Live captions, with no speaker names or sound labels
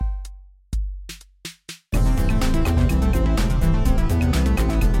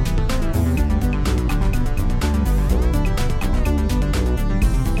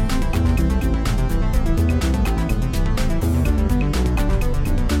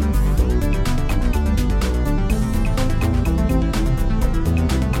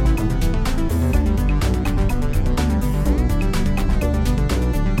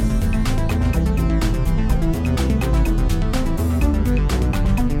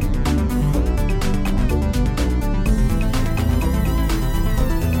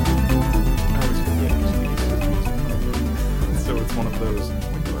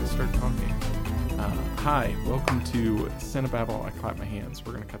Cinebabble, I clap my hands.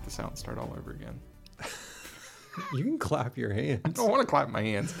 We're going to cut this out and start all over again. You can clap your hands. I don't want to clap my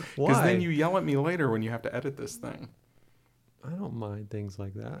hands. Because then you yell at me later when you have to edit this thing. I don't mind things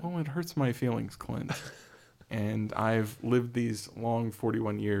like that. Well, it hurts my feelings, Clint. And I've lived these long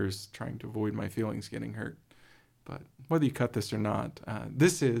 41 years trying to avoid my feelings getting hurt. But whether you cut this or not,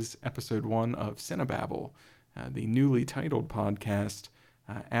 this is episode 1 of Cinebabble, the newly titled podcast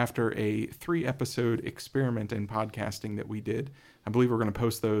after a 3-episode experiment in podcasting that we did. I believe we're going to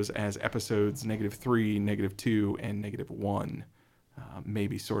post those as episodes -3, -2, and -1.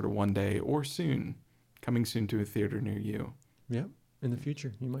 Maybe sort of one day or soon. Coming soon to a theater near you. Yep. In the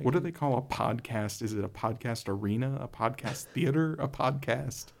future, you might. What do they call a podcast? Is it a podcast arena? A podcast theater? A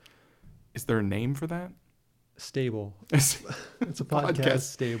podcast? Is there a name for that? Stable. It's a podcast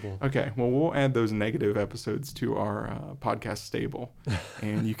stable. Okay, well, we'll add those negative episodes to our podcast stable,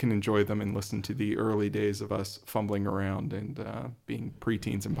 and you can enjoy them and listen to the early days of us fumbling around and being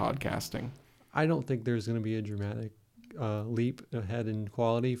preteens and podcasting. I don't think there's going to be a dramatic leap ahead in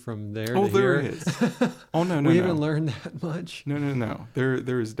quality from there to there here. Is. Oh, no. We haven't learned that much. No.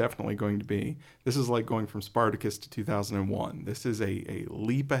 There is definitely going to be. This is like going from Spartacus to 2001. This is a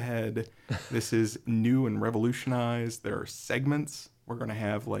leap ahead. This is new and revolutionized. There are segments. We're going to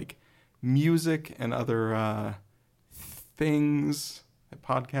have like music and other things that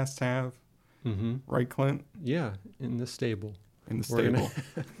podcasts have. Mm-hmm. Right, Clint? Yeah, in the stable.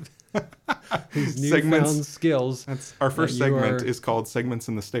 These newfound skills. That's our first segment is called Segments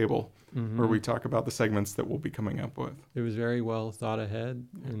in the Stable, where we talk about the segments that we'll be coming up with. It was very well thought ahead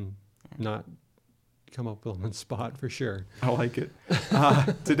and not come up on the spot for sure. I like it.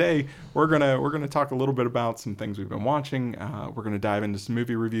 Today we're gonna talk a little bit about some things we've been watching. We're gonna dive into some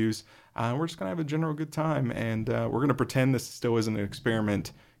movie reviews. We're just gonna have a general good time, and we're gonna pretend this still isn't an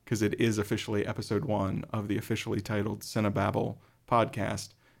experiment because it is officially episode 1 of the officially titled Cinebabble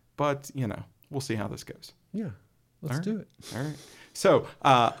podcast. But, we'll see how this goes. Yeah, let's do it. All right. So,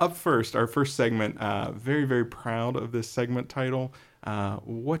 up first, our first segment, very, very proud of this segment title,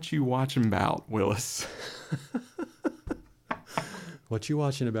 Watchoo Watchin Bout, Willis. What you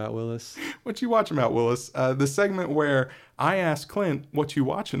watching about, Willis? What you watching about, Willis? The segment where I ask Clint, what you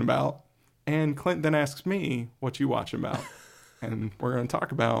watching about? And Clint then asks me, what you watching about? And we're going to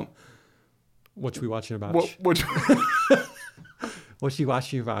talk about... What you watching about? What you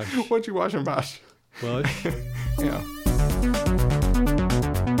watching about? What you watching about? Well, yeah.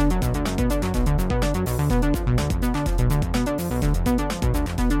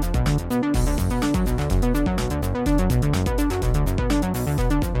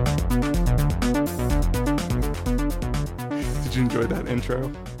 Did you enjoy that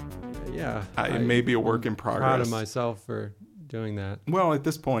intro? Yeah. It may be a work in progress. Proud of myself for doing that. Well, at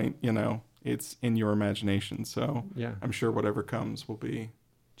this point, it's in your imagination, so yeah. I'm sure whatever comes will be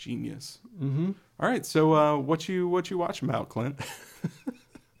genius. Mm-hmm. All right, so what you watching about, Clint?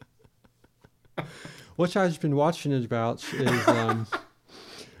 What I've been watching about is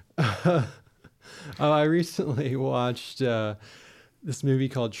I recently watched this movie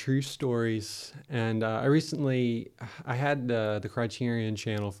called True Stories, and I had the Criterion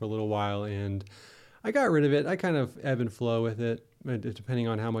channel for a little while, and I got rid of it. I kind of ebb and flow with it, depending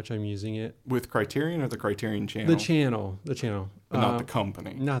on how much I'm using it. With Criterion or the Criterion channel? The channel. But not the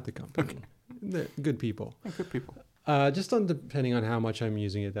company. Not the company. Okay. They're good people. Good people. Depending on how much I'm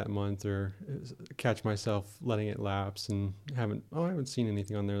using it that month, or catch myself letting it lapse and I haven't seen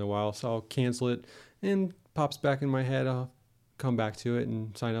anything on there in a while, so I'll cancel it and pops back in my head. I'll come back to it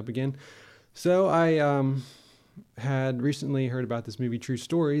and sign up again. So I had recently heard about this movie, True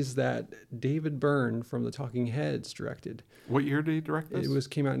Stories, that David Byrne from the Talking Heads directed. What year did he direct this? It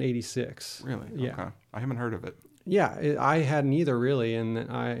came out in 1986. Really? Yeah. Okay. I haven't heard of it. Yeah, I hadn't either, really, and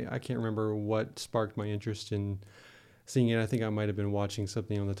I can't remember what sparked my interest in seeing it. I think I might have been watching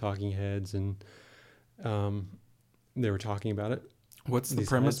something on the Talking Heads, and they were talking about it. What's the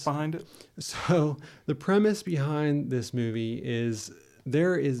premise behind it? So the premise behind this movie is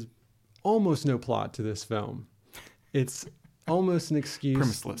there is almost no plot to this film. It's almost an excuse.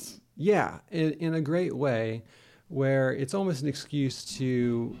 Premiseless. Yeah, in a great way, where it's almost an excuse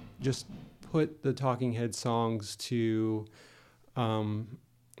to just put the Talking Head songs to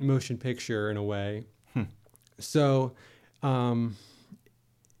motion picture in a way. So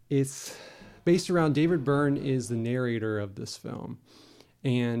it's based around David Byrne is the narrator of this film,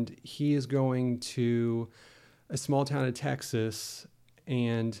 and he is going to a small town in Texas,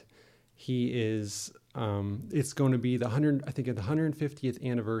 and he is it's going to be the 150th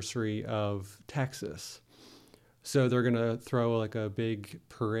anniversary of Texas. So they're going to throw like a big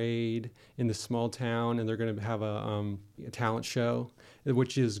parade in this small town, and they're going to have a talent show,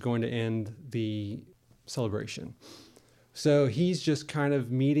 which is going to end the celebration. So he's just kind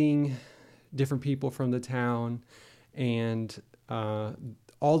of meeting different people from the town, and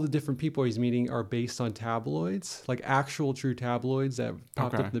all the different people he's meeting are based on tabloids, like actual true tabloids that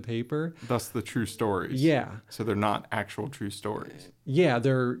popped up in the paper. Thus the true stories. Yeah. So they're not actual true stories. Yeah,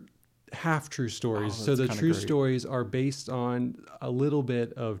 they're half true stories. So the true stories are based on a little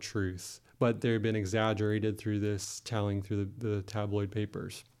bit of truth, but they've been exaggerated through this telling through the tabloid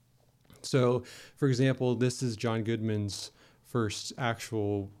papers. So, for example, this is John Goodman's first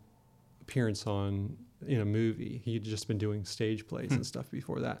actual appearance in a movie. He'd just been doing stage plays and stuff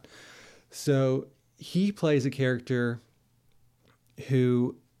before that. So he plays a character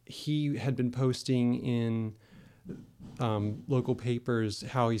who he had been posting in local papers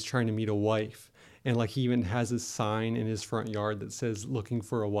how he's trying to meet a wife, and like he even has a sign in his front yard that says "looking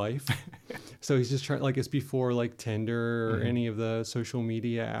for a wife." So he's just trying, like, it's before like Tinder or any of the social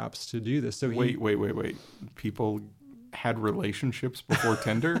media apps to do this. So wait, people had relationships before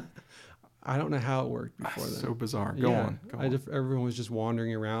Tinder? I don't know how it worked before then. So bizarre. Go on. Everyone was just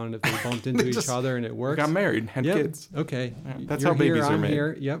wandering around. If they bumped into each other and it worked, got married and had kids. Okay, yeah, that's how babies are made.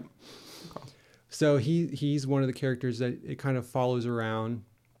 Here. Yep. So he's one of the characters that it kind of follows around,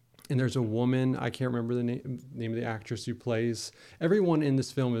 and there's a woman, I can't remember the name of the actress who plays. Everyone in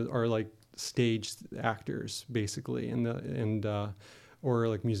this film are like stage actors basically, or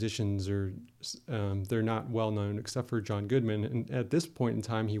like musicians, or they're not well known except for John Goodman. And at this point in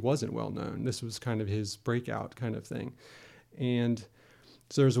time, he wasn't well known. This was kind of his breakout kind of thing. And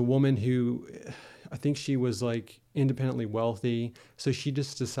so there's a woman who, I think she was like independently wealthy. So she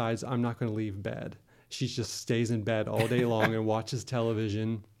just decides, I'm not going to leave bed. She just stays in bed all day long and watches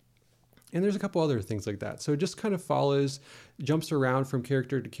television. And there's a couple other things like that. So it just kind of jumps around from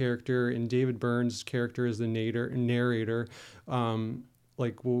character to character. And David Byrne's character is the narrator.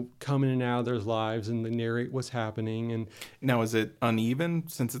 Like will come in and out of their lives and narrate what's happening. And now, is it uneven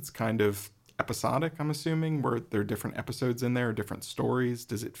since it's kind of episodic, I'm assuming, where there are different episodes in there, different stories?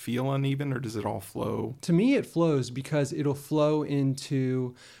 Does it feel uneven, or does it all flow? To me, it flows because it'll flow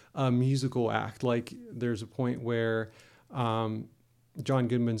into a musical act. Like there's a point where John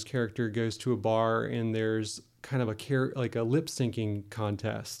Goodman's character goes to a bar and there's kind of like a lip syncing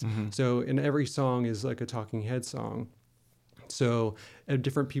contest. Mm-hmm. So in every song is like a Talking Head song. So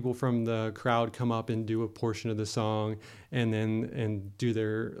different people from the crowd come up and do a portion of the song and do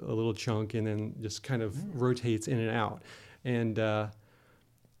a little chunk, and then just kind of rotates in and out. And I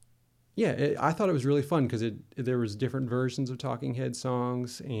thought it was really fun because there was different versions of Talking Head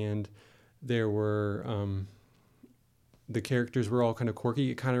songs, and there were the characters were all kind of quirky.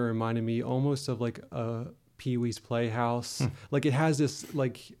 It kind of reminded me almost of like a Pee-wee's Playhouse. Like it has this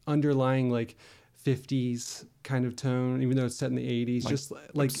like underlying like 50s kind of tone, even though it's set in the 80s, just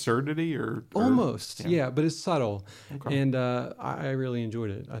like absurdity or almost, but it's subtle. Okay. And I really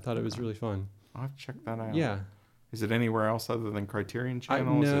enjoyed it. I thought it was really fun. I'll have to check that out. Yeah. Is it anywhere else other than Criterion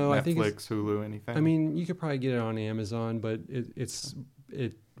Channel? No, Is it Netflix, Hulu, anything? I mean, you could probably get it on Amazon, but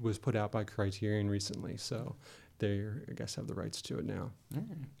it was put out by Criterion recently, so they, I guess, have the rights to it now. All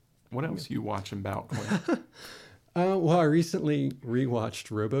right. What else are you watching about, Clint? Well, I recently rewatched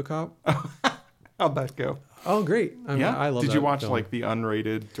RoboCop. How'd that go? Oh, great. I love Did you watch film. like the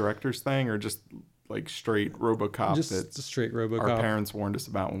unrated director's thing, or just like straight RoboCop? Just straight RoboCop. Our parents warned us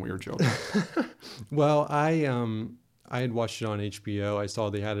about when we were children. Well, I had watched it on HBO. I saw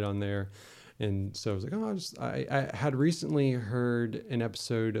they had it on there, and so I was like, I had recently heard an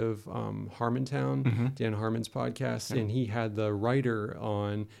episode of Harmontown, Dan Harmon's podcast, and he had the writer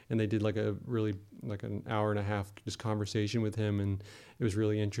on, and they did like an hour and a half just conversation with him, and it was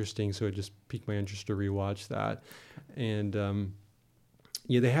really interesting. So it just piqued my interest to rewatch that. And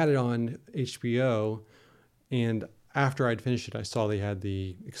they had it on HBO, and after I'd finished it, I saw they had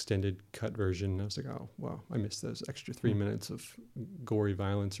the extended cut version. I was like, oh, wow, I missed those extra 3 minutes of gory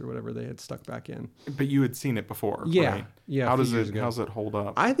violence or whatever they had stuck back in. But you had seen it before, right? Yeah. How's it hold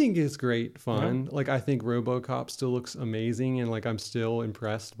up? I think it's great fun. Yeah. Like, I think RoboCop still looks amazing, and like I'm still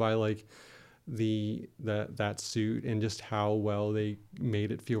impressed by like that suit and just how well they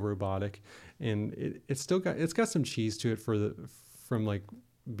made it feel robotic. And it's got some cheese to it from like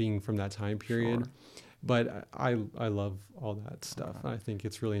being from that time period. Sure. But I love all that stuff. I think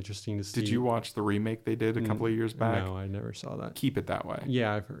it's really interesting to see. Did you watch the remake they did a couple of years back? No, I never saw that. Keep it that way.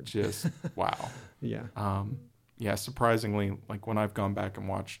 Yeah, I've heard. Just wow. Yeah. Surprisingly, like when I've gone back and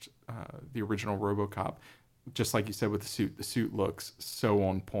watched the original RoboCop, just like you said with the suit looks so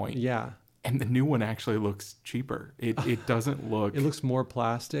on point. Yeah. And the new one actually looks cheaper. It doesn't look... It looks more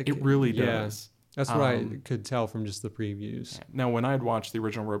plastic. It really does. That's what I could tell from just the previews. Now, when I had watched the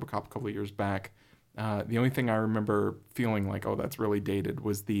original RoboCop a couple of years back, the only thing I remember feeling like, oh, that's really dated,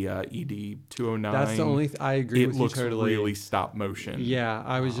 was the ED-209. That's the only I agree with you totally. It looks really stop motion. Yeah,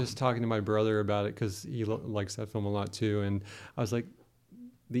 I was just talking to my brother about it because he likes that film a lot too, and I was like,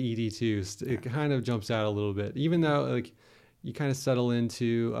 the ED-2, it kind of jumps out a little bit, even though like you kind of settle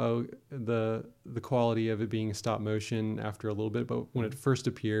into the quality of it being stop motion after a little bit, but when it first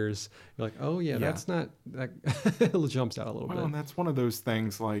appears, you're like, oh yeah. That's not that. It jumps out a little bit. And that's one of those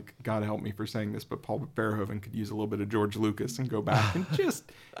things. Like, God help me for saying this, but Paul Verhoeven could use a little bit of George Lucas and go back and just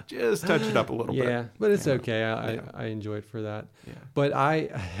touch it up a little bit. Yeah, but it's okay. I enjoy it for that. Yeah. But I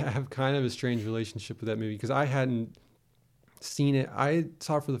have kind of a strange relationship with that movie because I hadn't seen it. I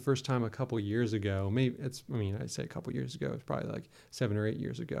saw it for the first time a couple years ago. I'd say a couple years ago. It's probably like 7 or 8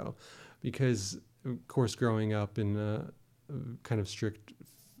 years ago, because of course, growing up in a kind of strict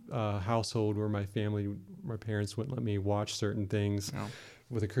household where my parents wouldn't let me watch certain things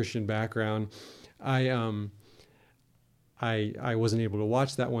with a Christian background, I wasn't able to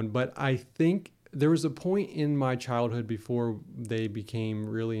watch that one. But I think there was a point in my childhood before they became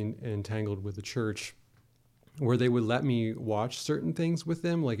really entangled with the church, where they would let me watch certain things with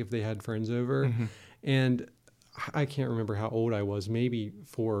them, like if they had friends over. Mm-hmm. And I can't remember how old I was, maybe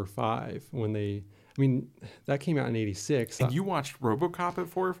 4 or 5 when that came out in 86. And you watched RoboCop at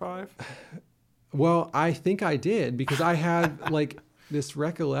 4 or 5? Well, I think I did, because I had like this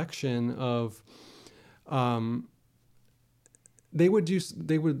recollection of, they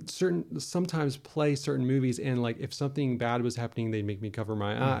would sometimes play certain movies, and like if something bad was happening, they'd make me cover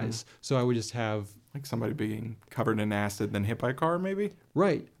my eyes. So I would just have, like somebody being covered in acid, then hit by a car, maybe?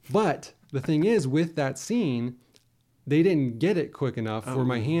 Right. But the thing is, with that scene, they didn't get it quick enough for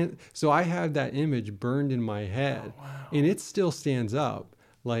my hand. So I had that image burned in my head. Oh, wow. And it still stands up.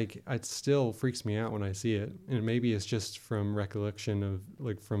 Like, it still freaks me out when I see it. And maybe it's just from recollection of,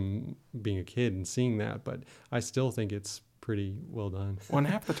 like, from being a kid and seeing that. But I still think it's pretty well done. Well, and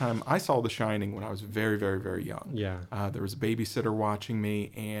half the time, I saw The Shining when I was very, very, very young. Yeah. There was a babysitter watching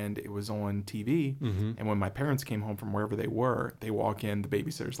me, and it was on TV. Mm-hmm. And when my parents came home from wherever they were, they walk in, the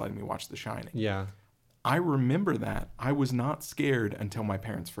babysitter's letting me watch The Shining. Yeah. I remember that. I was not scared until my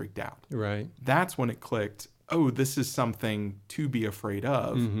parents freaked out. Right. That's when it clicked. Oh, this is something to be afraid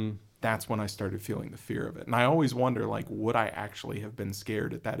of. Mm-hmm. That's when I started feeling the fear of it. And I always wonder, like, would I actually have been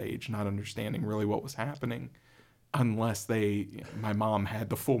scared at that age, not understanding really what was happening? Unless my mom had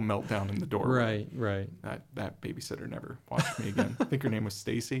the full meltdown in the doorway. Right. That babysitter never watched me again. I think her name was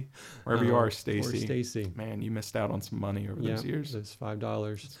Stacy. Wherever you are, Stacy. Poor Stacy. Man, you missed out on some money over those years. Those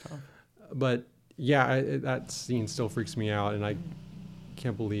 $5. But yeah, that scene still freaks me out, and I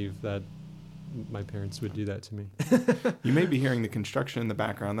can't believe that my parents would do that to me. You may be hearing the construction in the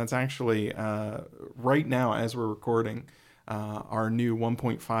background. That's actually right now, as we're recording, our new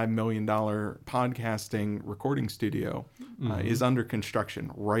 $1.5 million podcasting recording studio is under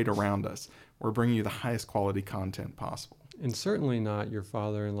construction right around us. We're bringing you the highest quality content possible. And certainly not your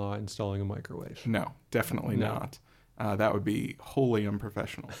father-in-law installing a microwave. No, definitely not. That would be wholly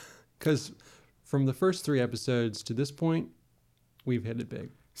unprofessional. Because from the first 3 episodes to this point, we've hit it big.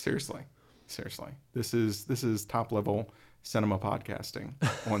 Seriously. This is top-level cinema podcasting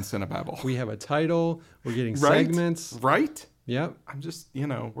on Cinebabble. We have a title. We're getting segments. Right? Yep. I'm just,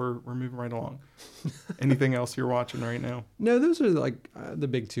 we're moving right along. Anything else you're watching right now? No, those are like the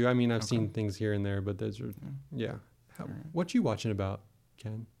big 2. I mean, I've seen things here and there, but those are, yeah. What you watching about,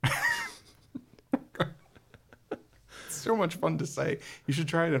 Ken? It's so much fun to say. You should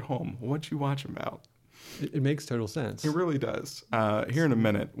try it at home. What you watching about? It makes total sense. It really does. Here in a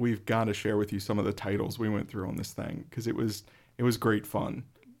minute, we've got to share with you some of the titles we went through on this thing, because it was great fun.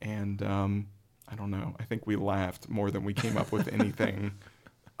 And I don't know. I think we laughed more than we came up with anything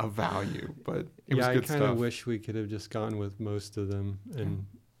of value. But it was good stuff. I kind of wish we could have just gone with most of them and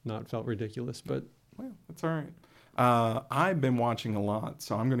not felt ridiculous. But well, that's all right. I've been watching a lot,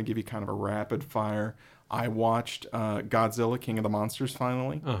 so I'm going to give you kind of a rapid fire. I watched Godzilla, King of the Monsters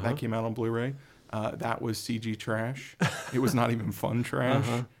finally. That came out on Blu-ray. That was CG trash. It was not even fun trash.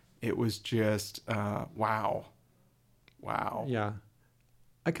 It was just, wow. Yeah.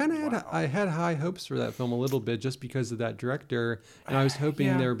 I kind of had high hopes for that film a little bit just because of that director. And I was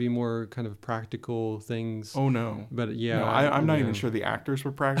hoping there would be more kind of practical things. Oh, no. But yeah. No, I'm not even sure the actors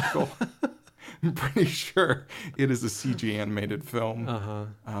were practical. I'm pretty sure it is a CG animated film.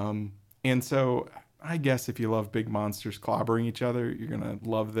 And so I guess if you love big monsters clobbering each other, you're going to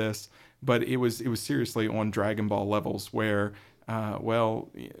love this. But it was seriously on Dragon Ball levels, where well,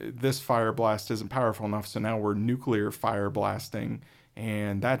 this fire blast isn't powerful enough, so now we're nuclear fire blasting,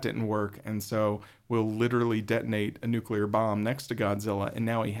 and that didn't work, and so we'll literally detonate a nuclear bomb next to Godzilla, and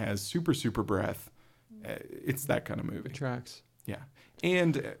now he has super breath. It's that kind of movie. It tracks. Yeah.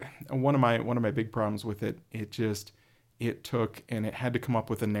 And one of my big problems with it, it took, and it had to come up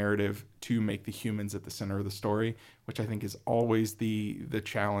with a narrative to make the humans at the center of the story, which I think is always the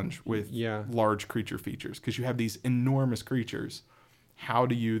challenge with large creature features, because you have these enormous creatures. How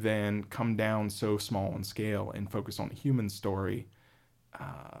do you then come down so small in scale and focus on the human story?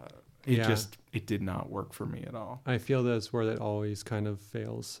 It did not work for me at all. I feel that's where that always kind of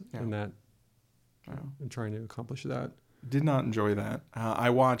fails in that, in trying to accomplish that. Did not enjoy that. I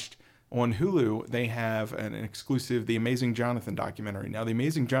watched on Hulu, they have an exclusive The Amazing Jonathan documentary. Now, The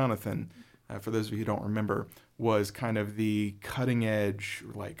Amazing Jonathan, for those of you who don't remember, was kind of the cutting edge,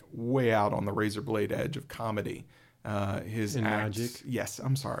 like way out on the razor blade edge of comedy. His in acts, Magic? Yes,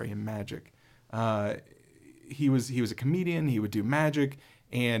 I'm sorry, in Magic. He was a comedian. He would do magic,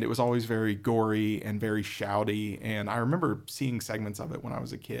 and it was always very gory and very shouty. And I remember seeing segments of it when I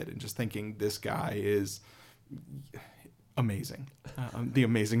was a kid and just thinking, this guy is amazing. The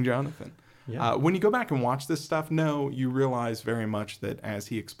Amazing Jonathan. Yeah. When you go back and watch this stuff, you realize very much that, as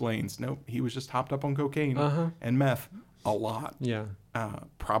he explains, he was just hopped up on cocaine and meth a lot. Yeah.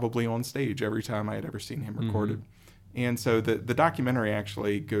 Probably on stage every time I had ever seen him recorded. And so the documentary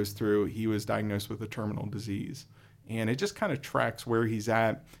actually goes through, he was diagnosed with a terminal disease, and it just kind of tracks where he's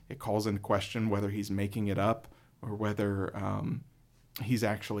at. It calls into question whether he's making it up or whether he's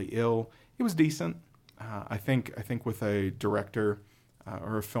actually ill. It was decent. I think with a director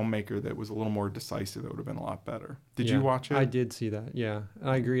or a filmmaker that was a little more decisive, it would have been a lot better. Did you watch it? I did see that. Yeah, and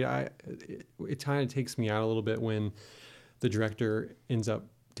I agree. It kind of takes me out a little bit when the director ends up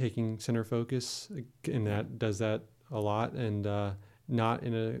taking center focus, and that does that a lot, and not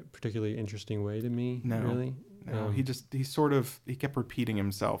in a particularly interesting way to me. Really. No, he kept repeating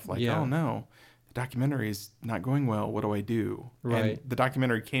himself, like, oh no, the documentary is not going well. What do I do? Right. And the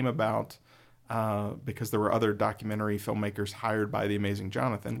documentary came about because there were other documentary filmmakers hired by The Amazing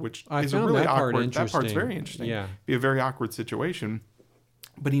Jonathan, which is a really awkward. That part's very interesting. Yeah, be a very awkward situation,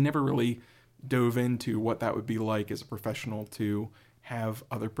 but he never really dove into what that would be like as a professional to have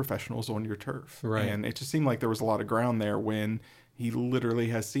other professionals on your turf. Right. And it just seemed like there was a lot of ground there when he literally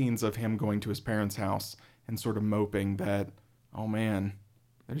has scenes of him going to his parents' house and sort of moping that, oh man,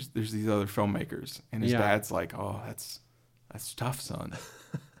 there's these other filmmakers, and his dad's like, oh, that's tough, son.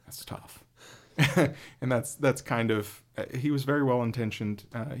 That's tough. And that's kind of, he was very well intentioned.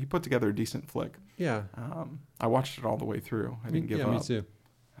 He put together a decent flick. Yeah. I watched it all the way through. I didn't give up. Yeah, me too.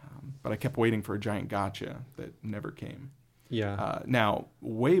 But I kept waiting for a giant gotcha that never came. Yeah. Now,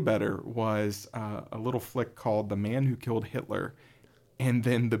 way better was a little flick called The Man Who Killed Hitler and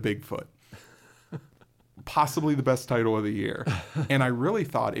Then the Bigfoot. Possibly the best title of the year. And I really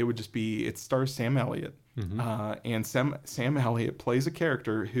thought it would just be, it stars Sam Elliott. And Sam Elliott plays a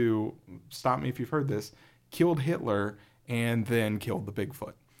character who, stop me if you've heard this, killed Hitler and then killed the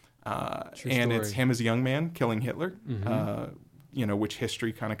Bigfoot. And it's him as a young man killing Hitler, which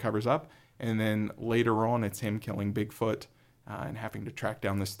history kind of covers up. And then later on, it's him killing Bigfoot and having to track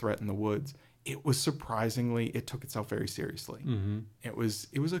down this threat in the woods. It was surprisingly, it took itself very seriously. It was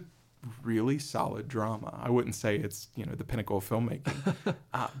a really solid drama. I wouldn't say it's, the pinnacle of filmmaking,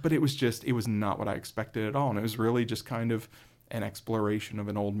 but it was not what I expected at all. And it was really just kind of an exploration of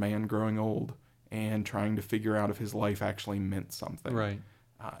an old man growing old and trying to figure out if his life actually meant something. Right.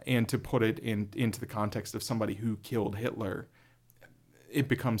 And to put it into the context of somebody who killed Hitler, it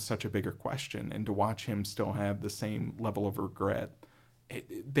becomes such a bigger question. And to watch him still have the same level of regret,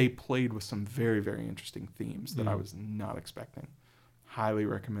 they played with some very, very interesting themes that I was not expecting. Highly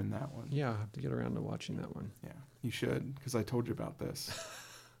recommend that one. Yeah, I'll have to get around to watching that one. Yeah, you should, because I told you about this.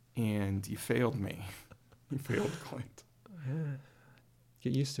 And you failed me. You failed Clint.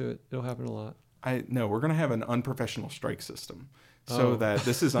 Get used to it. It'll happen a lot. No, we're going to have an unprofessional strike system. So that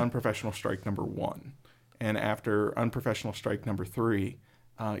this is unprofessional strike number 1. And after unprofessional strike number 3,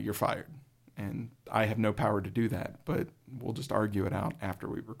 you're fired. And I have no power to do that, but we'll just argue it out after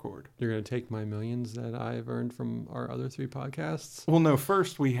we record. You're going to take my millions that I've earned from our other 3 podcasts? Well, no,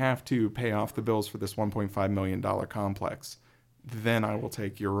 first we have to pay off the bills for this $1.5 million complex. Then I will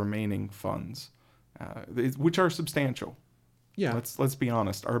take your remaining funds, which are substantial. Yeah. Let's be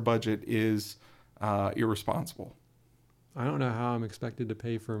honest. Our budget is irresponsible. I don't know how I'm expected to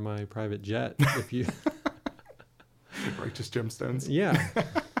pay for my private jet if you... Righteous gemstones. Yeah.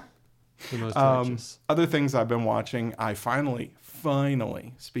 The most righteous. Other things I've been watching, I finally,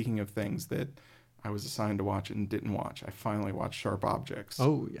 speaking of things that I was assigned to watch and didn't watch. I finally watched Sharp Objects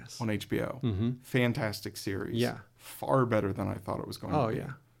Oh, yes. on HBO. Mm-hmm. Fantastic series. Yeah. Far better than I thought it was going to be.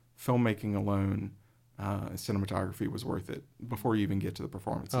 Yeah. Filmmaking alone, cinematography was worth it before you even get to the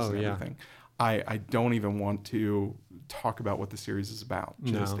performances and everything. I don't even want to talk about what the series is about.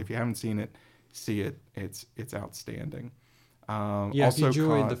 Just if you haven't seen it, see it. It's outstanding. If you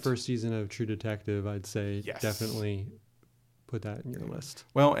enjoyed the first season of True Detective, I'd say Yes. definitely put that in your list.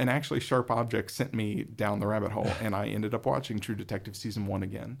 Well, and actually Sharp Objects sent me down the rabbit hole, and I ended up watching True Detective Season 1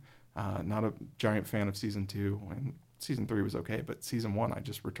 again. Not a giant fan of Season 2, and Season 3 was okay, but Season 1 I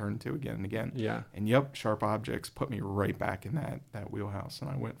just returned to again and again. Yeah. And Sharp Objects put me right back in that wheelhouse,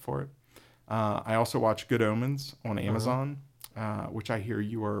 and I went for it. I also watched Good Omens on Amazon, which I hear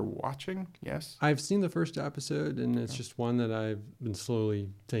you are watching, yes? I've seen the first episode, and it's just one that I've been slowly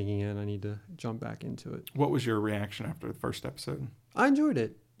taking in. I need to jump back into it. What was your reaction after the first episode? I enjoyed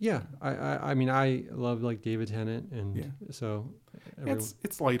it. Yeah. I mean, I love like David Tennant, and so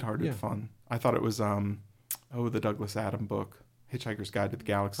it's lighthearted fun. I thought it was the Douglas Adams book, Hitchhiker's Guide to the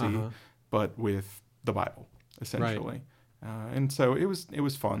Galaxy, but with the Bible essentially. Right. And so it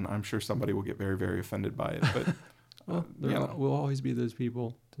was fun. I'm sure somebody will get very, very offended by it, but well, will always be those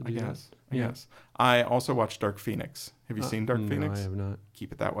people to do that. I guess. I also watched Dark Phoenix. Have you seen Dark Phoenix? No, I have not.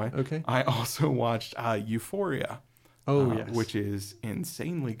 Keep it that way. Okay. I also watched Euphoria. Oh, yes. Which is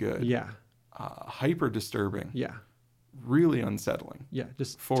insanely good. Yeah. Hyper disturbing. Yeah. Really unsettling. Yeah.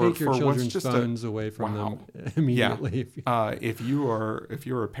 Just take your children's phones away from them immediately. Yeah. If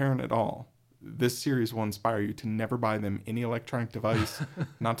you're a parent at all, this series will inspire you to never buy them any electronic device,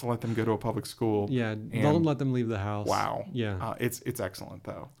 not to let them go to a public school. Yeah, don't let them leave the house. Wow. Yeah. It's excellent,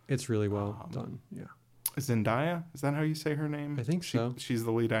 though. It's really well done, yeah. Zendaya, is that how you say her name? I think so. She's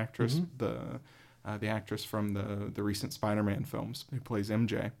the lead actress, the actress from the recent Spider-Man films who plays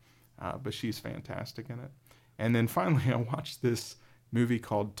MJ, but she's fantastic in it. And then finally, I watched this movie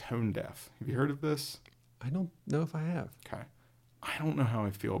called Tone Deaf. Have you heard of this? I don't know if I have. Okay. I don't know how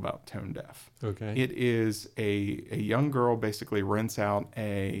I feel about Tone Deaf. Okay. It is a young girl basically rents out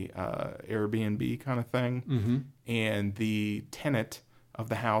a Airbnb kind of thing, and the tenant of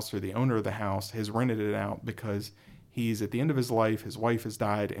the house or the owner of the house has rented it out because he's at the end of his life, his wife has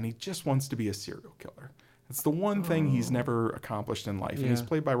died, and he just wants to be a serial killer. It's the one thing he's never accomplished in life, and he's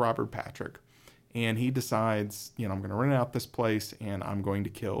played by Robert Patrick. And he decides, I'm going to rent out this place, and I'm going to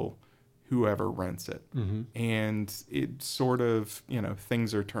kill whoever rents it. And it sort of,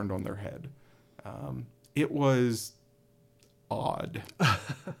 things are turned on their head. It was odd.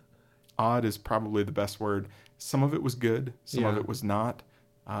 Odd is probably the best word. Some of it was good. Some of it was not.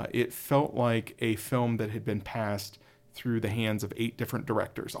 It felt like a film that had been passed through the hands of 8 different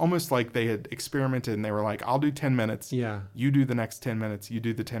directors. Almost like they had experimented and they were like, I'll do 10 minutes. Yeah. You do the next 10 minutes. You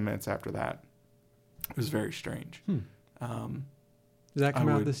do the 10 minutes after that. It was very strange. Does that come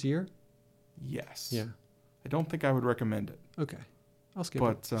out this year? Yes. Yeah. I don't think I would recommend it. Okay. I'll skip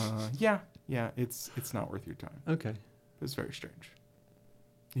it. But it's not worth your time. Okay. It's very strange.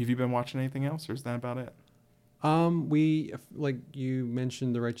 Have you been watching anything else, or is that about it? We, like you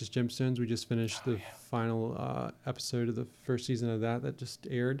mentioned, The Righteous Gemstones. We just finished the final episode of the first season of that just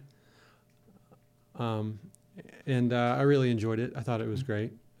aired. And I really enjoyed it. I thought it was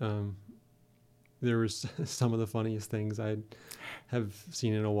great. There was some of the funniest things I have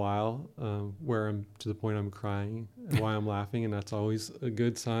seen in a while, where I'm to the point I'm crying and why I'm laughing, and that's always a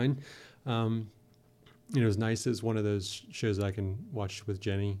good sign. It was nice. It's one of those shows that I can watch with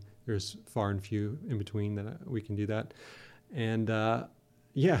Jenny. There's far and few in between that we can do that. And I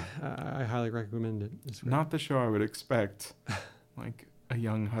highly recommend it. It's not the show I would expect, like a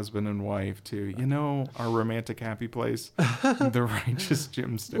young husband and wife to, our romantic happy place, The Righteous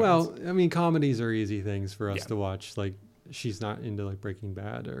Gemstones. Well, I mean, comedies are easy things for us to watch. Like, she's not into like Breaking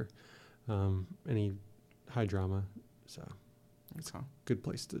Bad or any high drama, so it's a good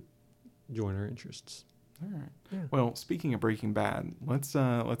place to join our interests. All right. Yeah. Well, speaking of Breaking Bad, let's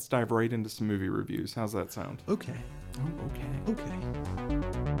dive right into some movie reviews. How's that sound? Okay. Oh, okay. Okay.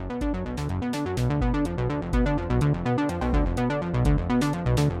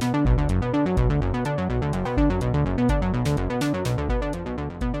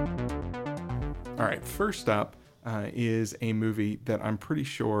 All right. First up is a movie that I'm pretty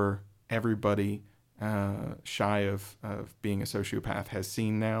sure everybody shy of being a sociopath has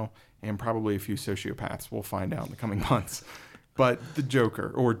seen now, and probably a few sociopaths will find out in the coming months. But The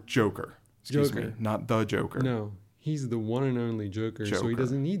Joker, or Joker, excuse me, not The Joker. No, he's the one and only Joker. So he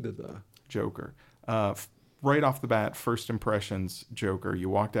doesn't need the. Joker. Right off the bat, first impressions, Joker. You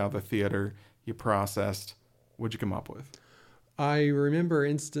walked out of the theater, you processed. What'd you come up with? I remember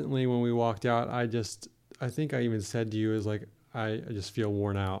instantly when we walked out, I think I even said to you, is like, I just feel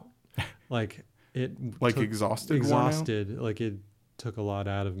worn out. Like it Like took, exhausted, worn out? exhausted. Like it took a lot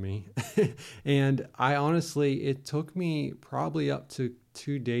out of me. And I honestly, it took me probably up to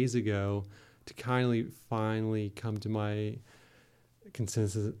 2 days ago to finally come to my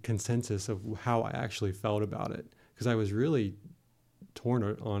consensus of how I actually felt about it. Because I was really torn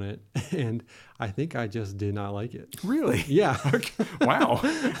on it, and I think I just did not like it. Really? Yeah. Wow.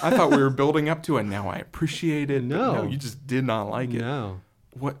 I thought we were building up to it. Now I appreciate it. No. But no, you just did not like it. No.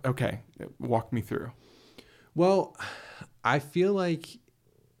 What? Okay. Walk me through. Well, I feel like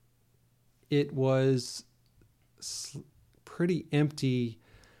it was pretty empty,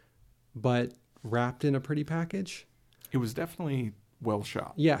 but wrapped in a pretty package. It was definitely well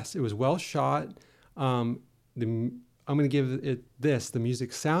shot. Yes, it was well shot. I'm going to give it this. The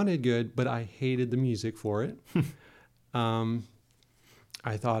music sounded good, but I hated the music for it. I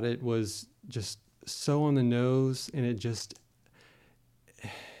thought it was just so on the nose, and it just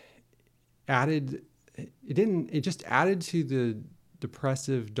added to the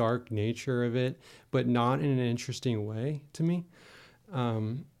depressive, dark nature of it, but not in an interesting way to me.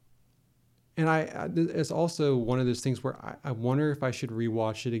 And it's also one of those things where I wonder if I should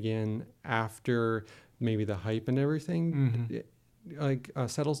rewatch it again after maybe the hype and everything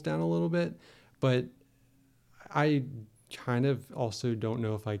settles down a little bit. But I kind of also don't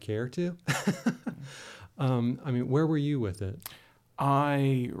know if I care to. I mean, where were you with it?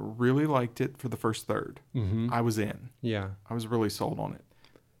 I really liked it for the first third. Mm-hmm. I was in. Yeah. I was really sold on it.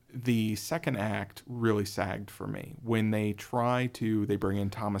 The second act really sagged for me when they bring in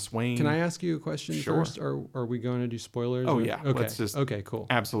Thomas Wayne. Can I ask you a question Sure. first? Or are we going to do spoilers? Oh, or? yeah. Okay. Okay, cool.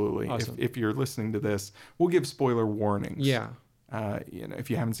 Absolutely. Awesome. If you're listening to this, we'll give spoiler warnings. Yeah. If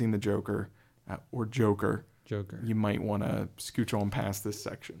you haven't seen the Joker or Joker, you might want to scooch on past this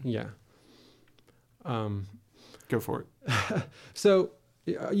section. Yeah. Go for it. So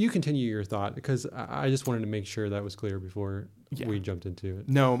you continue your thought, because I just wanted to make sure that was clear before we jumped into it.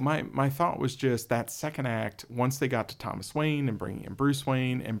 No, my thought was just that second act, once they got to Thomas Wayne and bringing in Bruce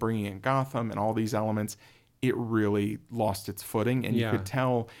Wayne and bringing in Gotham and all these elements, it really lost its footing. And you could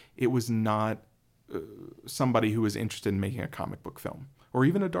tell it was not somebody who was interested in making a comic book film, or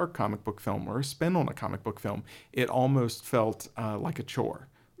even a dark comic book film, or a spin on a comic book film. It almost felt like a chore.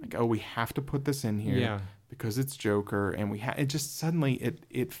 Like, oh, we have to put this in here because it's Joker. And it just suddenly,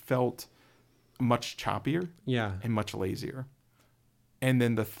 it felt much choppier and much lazier. And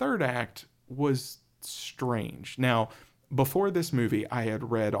then the third act was strange. Now, before this movie, I had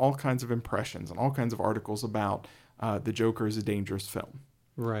read all kinds of impressions and all kinds of articles about the Joker is a dangerous film.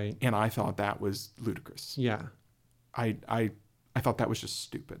 Right. And I thought that was ludicrous. Yeah. I thought that was just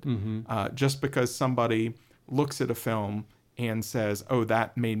stupid. Mm-hmm. Just because somebody looks at a film and says, oh,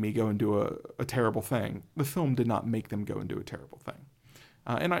 that made me go and do a terrible thing. The film did not make them go and do a terrible thing.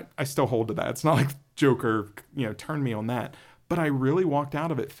 And I still hold to that. It's not like Joker, turned me on that. But I really walked out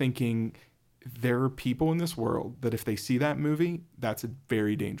of it thinking there are people in this world that if they see that movie, that's a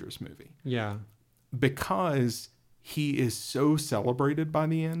very dangerous movie. Yeah. Because he is so celebrated by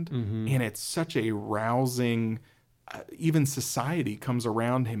the end, and it's such a rousing, even society comes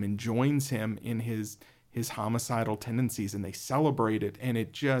around him and joins him in his homicidal tendencies, and they celebrate it. And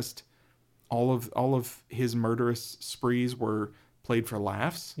it just, all of his murderous sprees were played for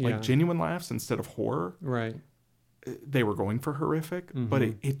laughs, like genuine laughs instead of horror. Right. They were going for horrific, but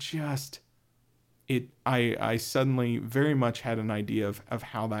I suddenly very much had an idea of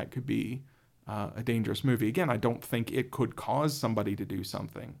how that could be a dangerous movie. Again, I don't think it could cause somebody to do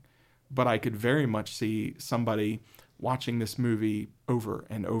something, but I could very much see somebody watching this movie over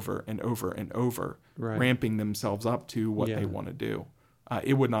and over and over and over, ramping themselves up to what they want to do.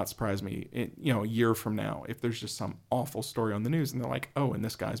 It would not surprise me, a year from now, if there's just some awful story on the news and they're like, oh, and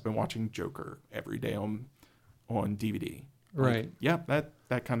this guy's been watching Joker every day on DVD. Right.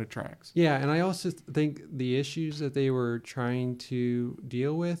 That kind of tracks. Yeah, and I also think the issues that they were trying to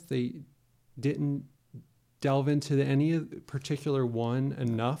deal with, they didn't delve into any particular one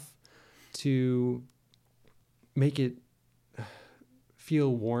enough to make it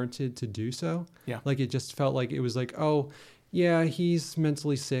feel warranted to do so. Yeah. Like, it just felt like it was like, oh, yeah, he's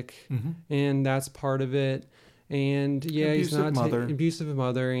mentally sick, and that's part of it. And he's not abusive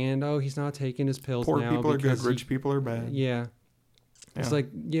mother, and he's not taking his pills now. Poor people are good, rich people are bad. Yeah. It's like,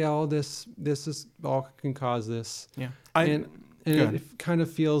 all this is all can cause this. Yeah. And it kind of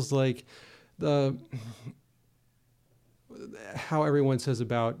feels like how everyone says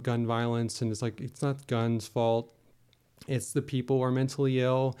about gun violence, and it's like, it's not guns' fault. It's the people who are mentally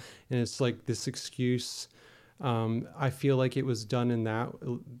ill, and it's like this excuse I feel like it was done in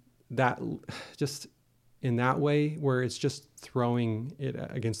that just in that way where it's just throwing it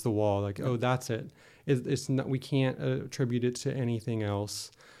against the wall, like, oh, that's it. It's not, we can't attribute it to anything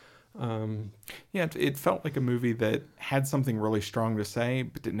else. Yeah, it felt like a movie that had something really strong to say,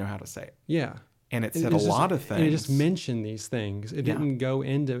 but didn't know how to say it. Yeah. And it said a lot of things. And it just mentioned these things. It didn't go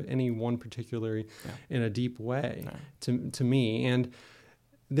into any one particular in a deep way to me. And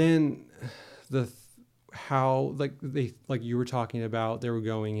then how like you were talking about, they were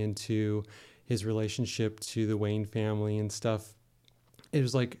going into his relationship to the Wayne family and stuff. It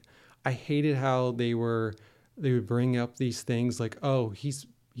was like, I hated how they would bring up these things like, oh, he's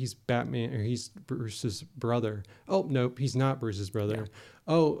Batman, or he's Bruce's brother. Oh, nope, he's not Bruce's brother. Yeah.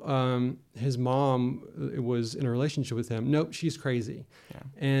 Oh, his mom was in a relationship with him. Nope, she's crazy. Yeah.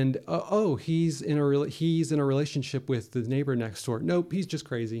 And oh, he's in a relationship with the neighbor next door. Nope, he's just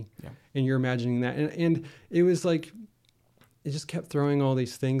crazy. Yeah. And you're imagining that, and it was like, it just kept throwing all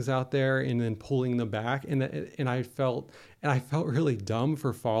these things out there and then pulling them back, and I felt really dumb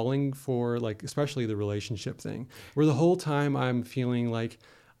for falling for, like, especially the relationship thing, where the whole time I'm feeling like,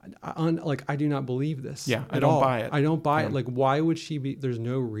 I do not believe this. Yeah, I don't buy it. I don't buy it. Like, why would she be? There's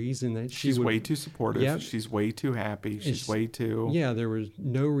no reason that she's way too supportive. Yep. She's way too happy. She's way too. Yeah, there was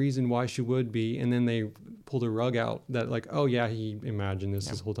no reason why she would be, and then they pulled a rug out that, like, oh yeah, he imagined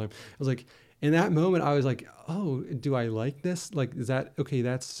this whole time. I was like, in that moment, I was like, oh, do I like this? Like, is that okay?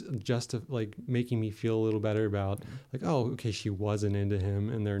 That's just like making me feel a little better about, like, oh, okay, she wasn't into him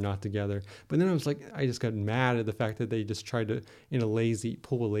and they're not together. But then I was like, I just got mad at the fact that they just tried to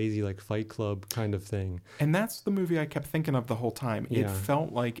pull a lazy like Fight Club kind of thing. And that's the movie I kept thinking of the whole time. It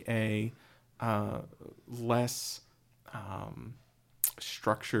felt like a less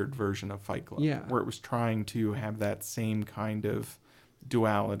structured version of Fight Club, where it was trying to have that same kind of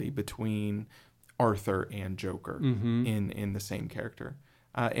duality between Arthur and Joker in the same character.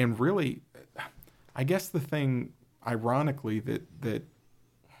 And really, I guess the thing, ironically, that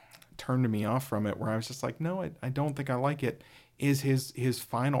turned me off from it, where I was just like, no, I don't think I like it, is his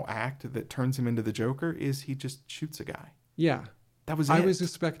final act that turns him into the Joker, is he just shoots a guy. Yeah. That was it. I was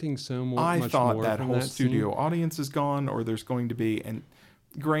expecting so much more. I thought more that from whole that studio scene. audience is gone, or there's going to be, and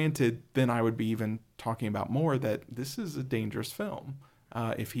granted, then I would be even talking about more that this is a dangerous film.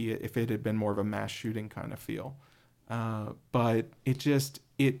 If it had been more of a mass shooting kind of feel, but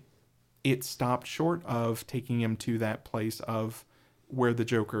it stopped short of taking him to that place of where the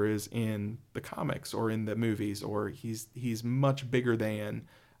Joker is in the comics or in the movies, or he's much bigger than,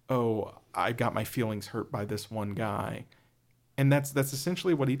 oh, I got my feelings hurt by this one guy, and that's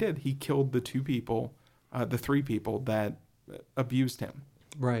essentially what he did. He killed the three people that abused him,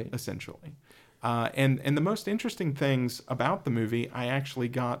 right? Essentially. And the most interesting things about the movie I actually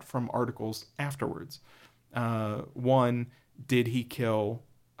got from articles afterwards. One, did he kill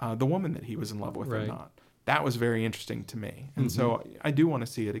the woman that he was in love with or not? That was very interesting to me. And so I do want to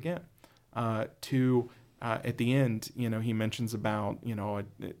see it again. Two, at the end, he mentions about,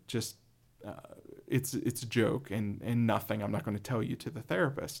 it's a joke and nothing. I'm not going to tell you to the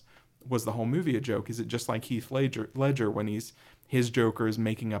therapist. Was the whole movie a joke? Is it just like Heath Ledger when his Joker is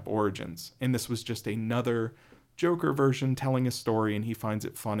making up origins, and this was just another Joker version telling a story, and he finds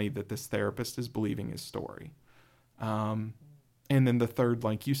it funny that this therapist is believing his story. And then the third,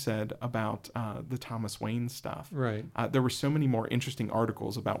 like you said, about the Thomas Wayne stuff. Right. There were so many more interesting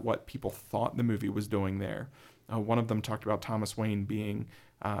articles about what people thought the movie was doing there. One of them talked about Thomas Wayne being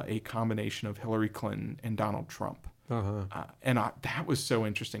a combination of Hillary Clinton and Donald Trump. And that was so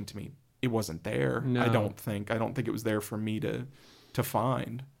interesting to me. It wasn't there. No. I don't think it was there for me to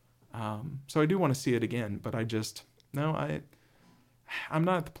find. So I do want to see it again, but I'm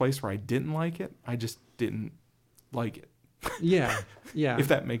not at the place where I didn't like it. I just didn't like it. Yeah. If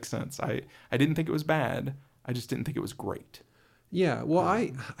that makes sense. I didn't think it was bad. I just didn't think it was great. Yeah. Well,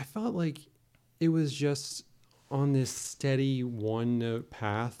 I felt like it was just on this steady one note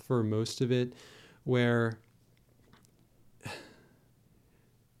path for most of it, where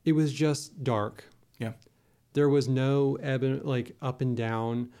it was just dark. Yeah. There was no up and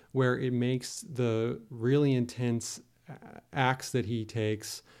down, where it makes the really intense acts that he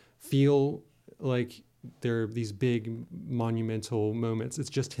takes feel like they're these big monumental moments. It's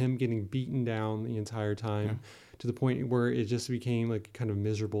just him getting beaten down the entire time, to the point where it just became like kind of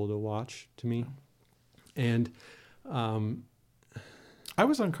miserable to watch to me. And I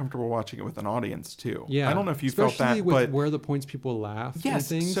was uncomfortable watching it with an audience too. Yeah, I don't know if you especially felt that, with but where the points people laugh. Yes.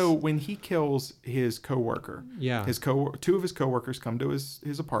 Things. So when he kills his coworker, two of his coworkers come to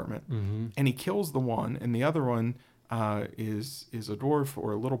his apartment, and he kills the one, and the other one is a dwarf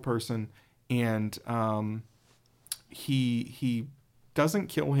or a little person, and he doesn't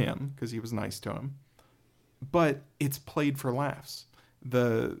kill him because he was nice to him, but it's played for laughs.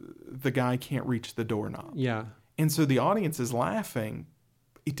 The guy can't reach the doorknob. Yeah. And so the audience is laughing.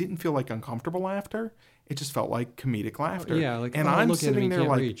 It didn't feel like uncomfortable laughter. It just felt like comedic laughter. Yeah, like, and oh, I'm look at him, sitting he there can't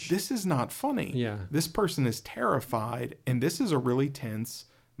like, reach. this is not funny. Yeah. This person is terrified, and this is a really tense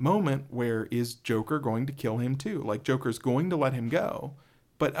moment where is Joker going to kill him too? Like, Joker's going to let him go,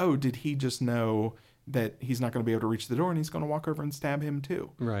 but oh, did he just know that he's not going to be able to reach the door and he's going to walk over and stab him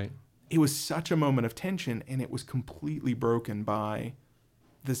too? Right. It was such a moment of tension, and it was completely broken by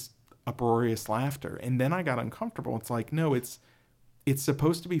this uproarious laughter. And then I got uncomfortable. It's like, no, it's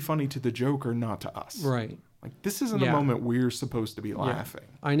supposed to be funny to the Joker, not to us. Right. Like, this isn't a moment we're supposed to be laughing.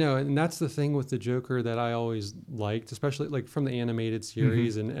 Yeah. I know, and that's the thing with the Joker that I always liked, especially like from the animated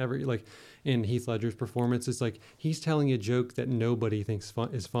series and in Heath Ledger's performance. It's like he's telling a joke that nobody thinks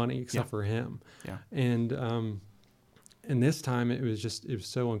is funny except for him. Yeah. And this time it was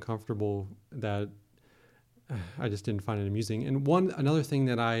so uncomfortable that I just didn't find it amusing. And another thing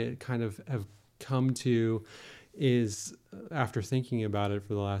that I kind of have come to is, after thinking about it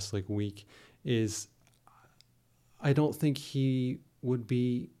for the last week, is I don't think he would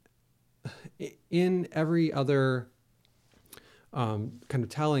be in every other kind of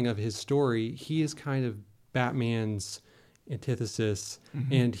telling of his story. He is kind of Batman's antithesis,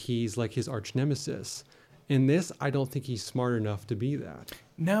 and he's like his arch nemesis. In this, I don't think he's smart enough to be that.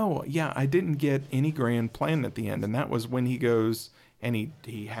 No, yeah, I didn't get any grand plan at the end, and that was when he goes and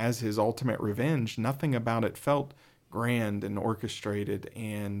he has his ultimate revenge. Nothing about it felt grand and orchestrated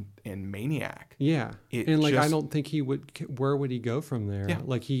and maniac. Yeah. I don't think he would. Where would he go from there? Yeah.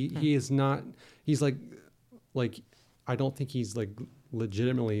 Like he is not. He's like I don't think he's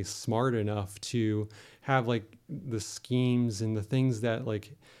legitimately smart enough to have the schemes and the things that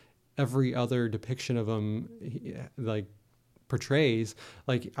every other depiction of him portrays.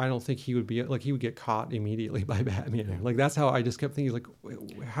 I don't think he would be he would get caught immediately by Batman. Yeah. That's how I just kept thinking,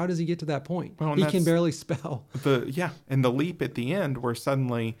 how does he get to that point? Well, he can barely spell. And the leap at the end where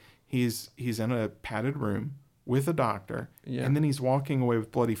suddenly he's in a padded room with a doctor, and then he's walking away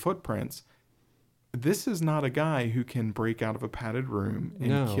with bloody footprints. This is not a guy who can break out of a padded room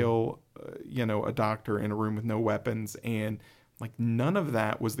and kill a doctor in a room with no weapons, and none of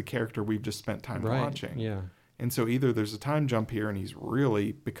that was the character we've just spent time watching. Yeah. And so either there's a time jump here and he's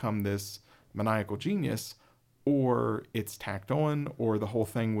really become this maniacal genius, or it's tacked on, or the whole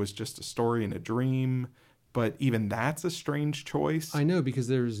thing was just a story and a dream. But even that's a strange choice. I know, because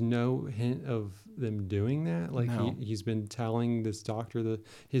there's no hint of them doing that. He's been telling this doctor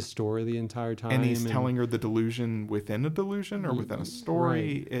his story the entire time. And he's telling her the delusion within a delusion or within a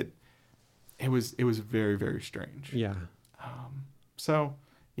story. Right. It was very, very strange. Yeah. So,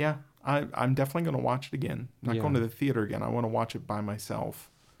 yeah. I'm definitely going to watch it again. I'm not going to the theater again. I want to watch it by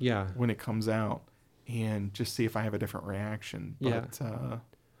myself. Yeah. When it comes out, and just see if I have a different reaction. But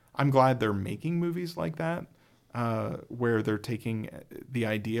I'm glad they're making movies like that, where they're taking the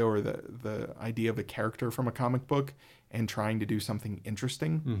idea or the idea of a character from a comic book and trying to do something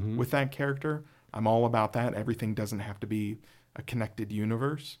interesting with that character. I'm all about that. Everything doesn't have to be a connected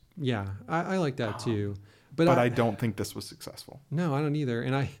universe. Yeah, I like that too. But I don't think this was successful. No, I don't either.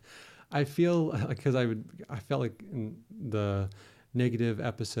 And I feel because I felt like in the negative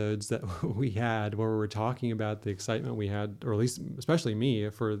episodes that we had where we were talking about the excitement we had, or at least especially me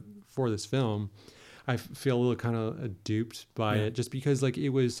for this film, I feel a little kind of duped by it, just because it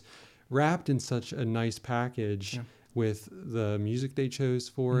was wrapped in such a nice package with the music they chose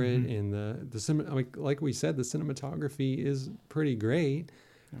for it, and the like we said, the cinematography is pretty great,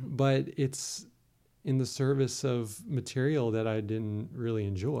 but it's in the service of material that I didn't really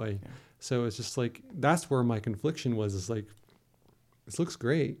enjoy. Yeah. So it's just that's where my confliction was. It's this looks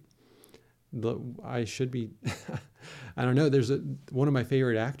great. I should be, I don't know. There's one of my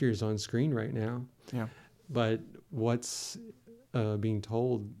favorite actors on screen right now. Yeah. But what's being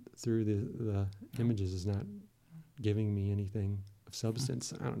told through the images is not giving me anything of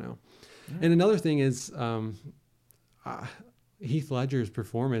substance. I don't know. Yeah. And another thing is, Heath Ledger's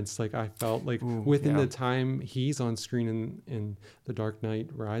performance, I felt within the time he's on screen in The Dark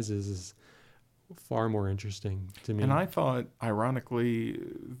Knight Rises is far more interesting to me. And I thought, ironically,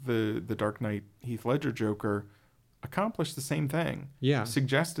 the Dark Knight Heath Ledger Joker accomplished the same thing. Yeah.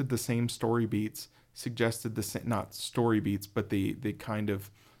 Suggested the same story beats, suggested not story beats, but the kind of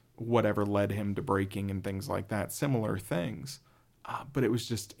whatever led him to breaking and things like that, similar things. But it was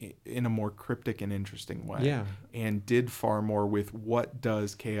just in a more cryptic and interesting way. Yeah. And did far more with what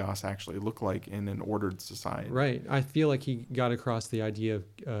does chaos actually look like in an ordered society. Right. I feel like he got across the idea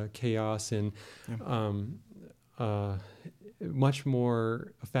of chaos and much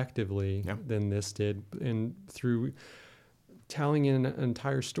more effectively Yeah. than this did, and through telling an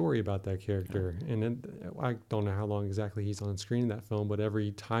entire story about that character. And I don't know how long exactly he's on screen in that film, but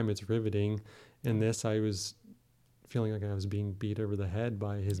every time it's riveting. In this, I was feeling like I was being beat over the head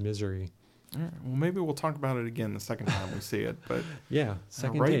by his misery. All right. Well, maybe we'll talk about it again the second time we see it. But Yeah,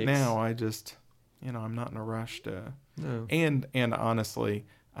 second right takes. now, I just, I'm not in a rush to. No. And honestly,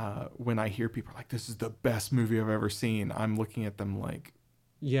 when I hear people like, this is the best movie I've ever seen, I'm looking at them like,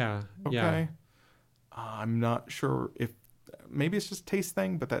 Yeah. okay. Yeah. I'm not sure if maybe it's just a taste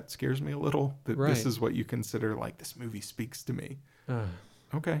thing, but that scares me a little that Right. this is what you consider like this movie speaks to me. Uh,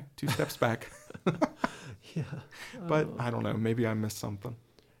 Okay, 2 steps back. yeah. But I don't know. Maybe I missed something.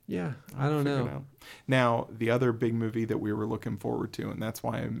 Yeah. I I'll don't figure it know. out. Now, the other big movie that we were looking forward to, and that's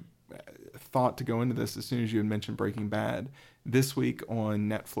why I thought to go into this as soon as you had mentioned Breaking Bad, this week on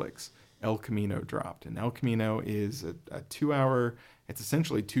Netflix, El Camino dropped. And El Camino is a 2-hour, it's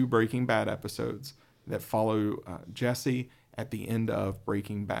essentially 2 Breaking Bad episodes that follow Jesse at the end of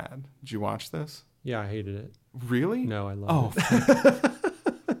Breaking Bad. Did you watch this? Yeah, I hated it. Really? No, I love it.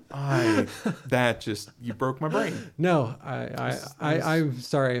 You broke my brain. No, I'm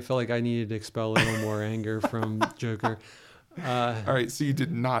sorry. I felt like I needed to expel a little more anger from Joker. All right, so you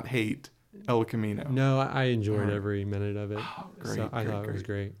did not hate El Camino. No, I enjoyed All right. every minute of it. Oh, great, So I great, thought it was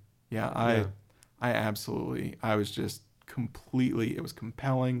great. Yeah, I was just completely, it was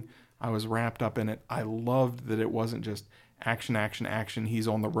compelling. I was wrapped up in it. I loved that it wasn't just action, action, action. He's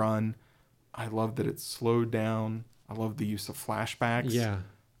on the run. I loved that it slowed down. I loved the use of flashbacks. Yeah.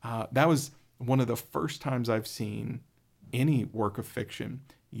 That was one of the first times I've seen any work of fiction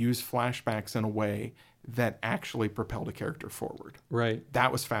use flashbacks in a way that actually propelled a character forward. Right.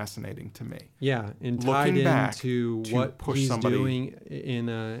 That was fascinating to me. Yeah, and Looking tied back into to what push he's somebody- doing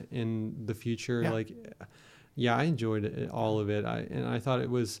in the future. Yeah. Like, yeah, I enjoyed all of it. I thought it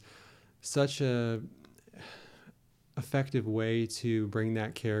was such a effective way to bring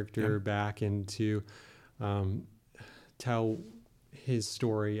that character back and to tell his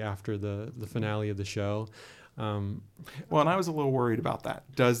story after the finale of the show. Well, and I was a little worried about that.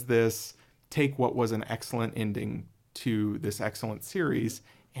 Does this take what was an excellent ending to this excellent series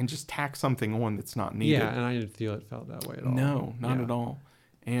and just tack something on that's not needed? Yeah, and I didn't feel it felt that way at all. No, not at all.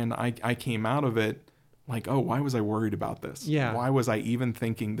 And I came out of it like, oh, why was I worried about this? Yeah. Why was I even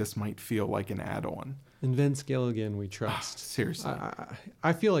thinking this might feel like an add-on? And Vince Gilligan, we trust. Seriously.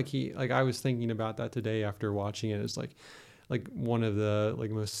 I feel like I was thinking about that today after watching it. It's like one of the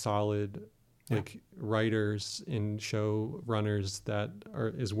most solid writers and show runners that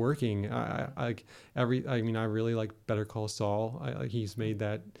is working. I really like Better Call Saul. He's made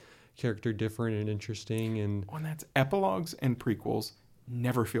that character different and interesting, and that's epilogues and prequels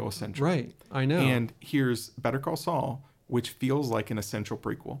never feel essential. Right. I know. And here's Better Call Saul, which feels like an essential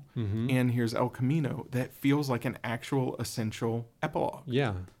prequel. Mm-hmm. And here's El Camino that feels like an actual essential epilogue.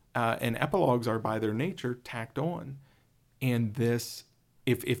 Yeah. And epilogues are by their nature tacked on. And this,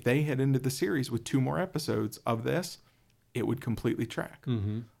 if they had ended the series with 2 more episodes of this, it would completely track.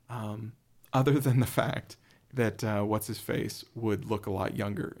 Mm-hmm. Other than the fact that what's his face would look a lot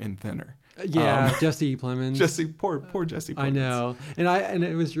younger and thinner. Yeah, Jesse Plemons. Poor Jesse Plemons. I know, and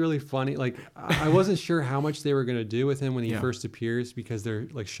it was really funny. Like, I wasn't sure how much they were going to do with him when he first appears, because they're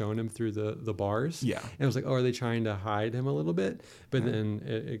like showing him through the bars. Yeah, and I was like, oh, are they trying to hide him a little bit? But then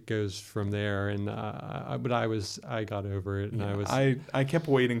it goes from there, and I got over it, and I kept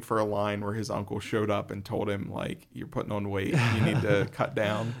waiting for a line where his uncle showed up and told him, like, you're putting on weight, you need to cut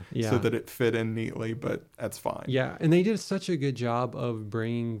down so that it fit in neatly. But that's fine. Yeah, and they did such a good job of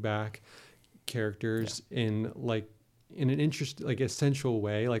bringing back characters in an essential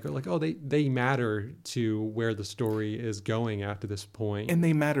way, like oh, they matter to where the story is going after this point, and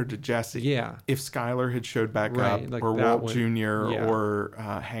they matter to Jesse. Yeah, if Skylar had showed back up, like or Walt Jr. or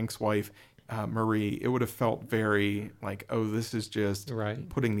Hank's wife Marie, it would have felt very like, oh, this is just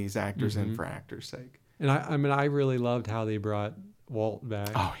putting these actors in for actors' sake. And I really loved how they brought Walt back.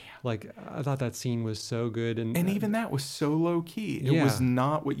 Oh yeah. Like, I thought that scene was so good, and even that was so low key. It was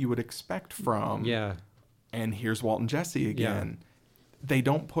not what you would expect from. Yeah. And here's Walt and Jesse again. Yeah. They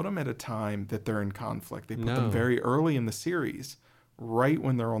don't put them at a time that they're in conflict. They put them very early in the series, right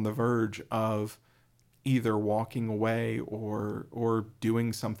when they're on the verge of either walking away or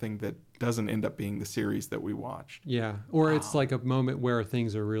doing something that doesn't end up being the series that we watched. Yeah, or it's like a moment where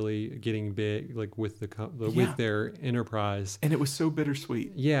things are really getting big, like with with their enterprise. And it was so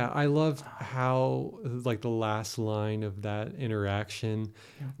bittersweet. Yeah, I loved how like the last line of that interaction,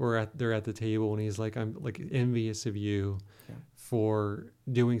 where they're at the table and he's like, "I'm like envious of you for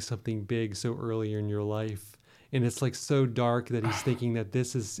doing something big so early in your life." and it's like so dark that he's thinking that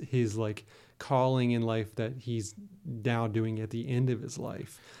this is his like calling in life that he's now doing at the end of his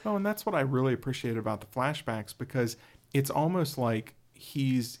life. Oh, and that's what I really appreciate about the flashbacks, because it's almost like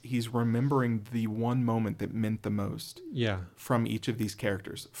he's remembering the one moment that meant the most. Yeah. From each of these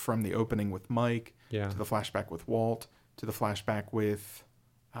characters, from the opening with Mike, Yeah. to the flashback with Walt, to the flashback with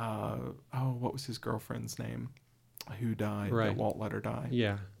what was his girlfriend's name who died, right. that Walt let her die.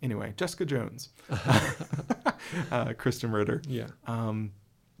 Yeah. Anyway, Jessica Jones. Kristen Ritter. Yeah.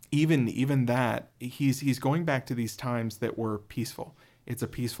 Even that, he's going back to these times that were peaceful. It's a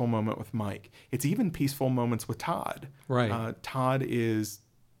peaceful moment with Mike. It's even peaceful moments with Todd. Right. Todd is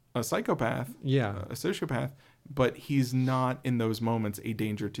a psychopath, Yeah. a sociopath, but he's not in those moments a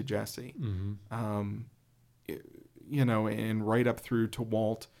danger to Jesse. Mm-hmm. And right up through to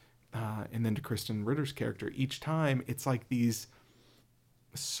Walt, and then to Kristen Ritter's character. Each time, it's like these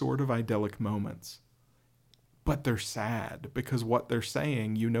sort of idyllic moments, but they're sad because what they're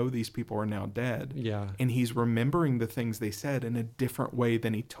saying, these people are now dead. Yeah. And he's remembering the things they said in a different way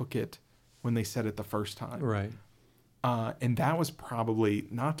than he took it when they said it the first time. Right. And that was probably,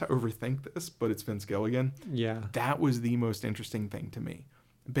 not to overthink this, but it's Vince Gilligan. Yeah. That was the most interesting thing to me,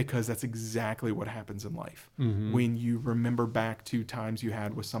 because that's exactly what happens in life. Mm-hmm. When you remember back to times you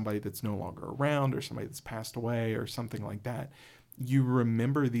had with somebody that's no longer around, or somebody that's passed away, or something like that, you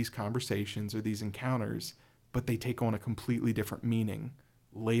remember these conversations or these encounters, but they take on a completely different meaning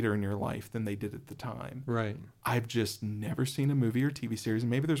later in your life than they did at the time. Right. I've just never seen a movie or TV series, and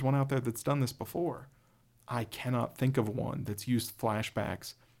maybe there's one out there that's done this before. I cannot think of one that's used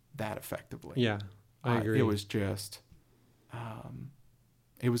flashbacks that effectively. Yeah, I agree. It was just,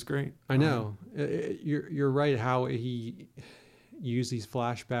 it was great. I know. You're right how he used these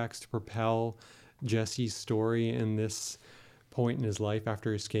flashbacks to propel Jesse's story in this point in his life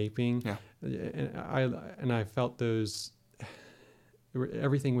after escaping. Yeah. And I felt those,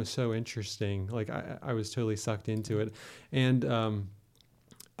 everything was so interesting. Like I was totally sucked into it. And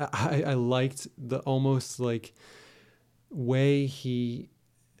I liked the almost like way he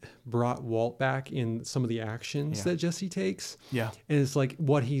brought Walt back in some of the actions that Jesse takes. Yeah. And it's like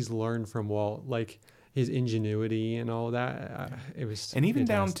what he's learned from Walt, like his ingenuity and all that. It was and even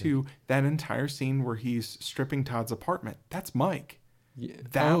fantastic. down to that entire scene where he's stripping Todd's apartment. That's Mike.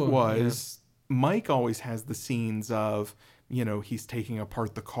 Yeah. Mike always has the scenes of, he's taking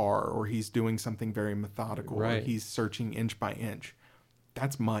apart the car, or he's doing something very methodical, right. or he's searching inch by inch.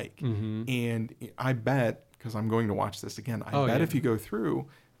 That's Mike. Mm-hmm. And I bet, because I'm going to watch this again, I bet if you go through,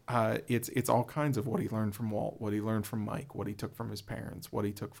 it's all kinds of what he learned from Walt, what he learned from Mike, what he took from his parents, what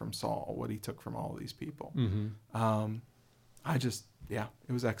he took from Saul, what he took from all of these people. Mm-hmm.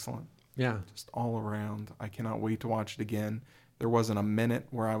 It was excellent. Yeah. Just all around. I cannot wait to watch it again. There wasn't a minute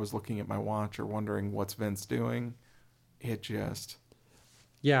where I was looking at my watch or wondering what's Vince doing. It just...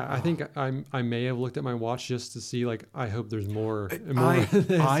 Yeah, I think I may have looked at my watch just to see, like, I hope there's more.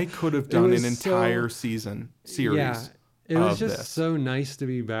 I could have done an entire series. Yeah, it was just so nice to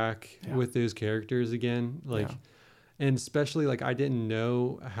be back with those characters again. Like, and especially, like, I didn't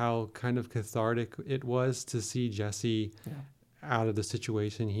know how kind of cathartic it was to see Jesse out of the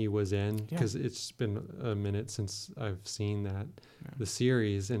situation he was in, because it's been a minute since I've seen the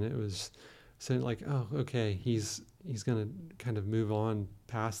series, and it was so like, oh, okay, he's gonna kind of move on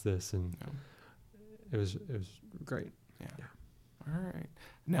past this, and it was great. Yeah. All right.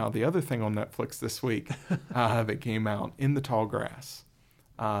 Now the other thing on Netflix this week that came out, In the Tall Grass.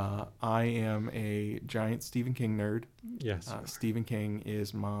 I am a giant Stephen King nerd. Yes. Stephen King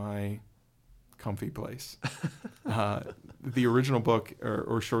is my comfy place. The original book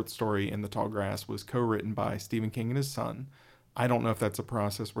or short story, In the Tall Grass, was co-written by Stephen King and his son. I don't know if that's a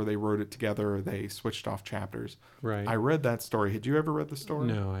process where they wrote it together or they switched off chapters. Right. I read that story. Had you ever read the story?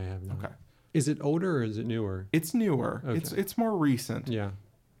 No, I have not. Okay. Is it older or is it newer? It's newer. Okay. It's more recent. Yeah.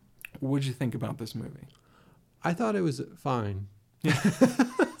 What did you think about this movie? I thought it was fine.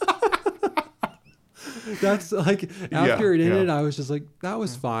 That's like, after it ended, I was just like, that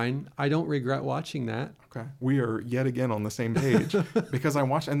was fine. I don't regret watching that. Okay. We are yet again on the same page, because I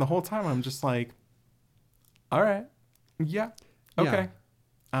watched, and the whole time I'm just like, all right. Yeah. Okay.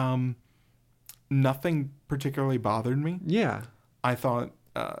 Nothing particularly bothered me. Yeah. I thought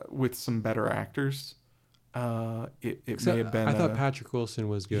with some better actors, it may have been. I thought Patrick Wilson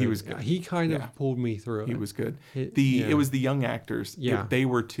was good. He was good. He kind of pulled me through. He was good. It was the young actors. Yeah. They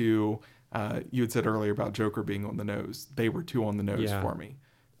were too. You had said earlier about Joker being on the nose. They were too on the nose for me.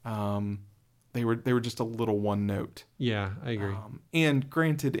 They were just a little one note. Yeah, I agree. And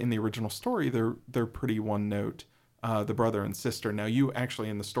granted, in the original story, they're pretty one note. The brother and sister. Now, you actually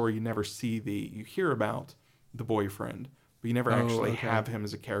in the story, you never see you hear about the boyfriend, but you never actually have him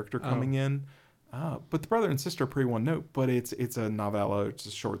as a character coming in. But the brother and sister are pretty one note, but it's a novella, it's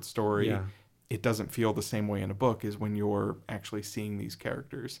a short story. Yeah. It doesn't feel the same way in a book as when you're actually seeing these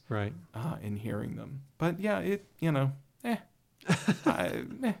characters, Right. And hearing them. But yeah, it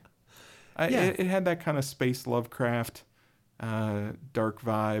it had that kind of space Lovecraft, dark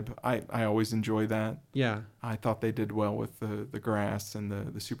vibe. I always enjoy that. Yeah. I thought they did well with the grass and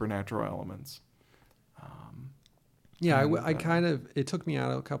the supernatural elements. Yeah, I kind of, it took me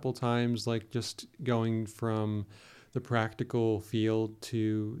out a couple times, like just going from the practical field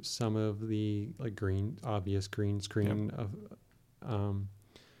to some of the like obvious green screen of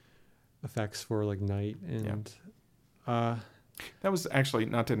effects for like night and that was actually,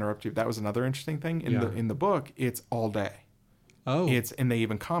 not to interrupt you, that was another interesting thing in the book. It's all day. Oh, and they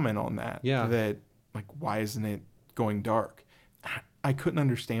even comment on that. Yeah, that like, why isn't it going dark? I couldn't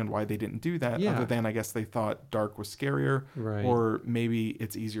understand why they didn't do that, other than I guess they thought dark was scarier, right? Or maybe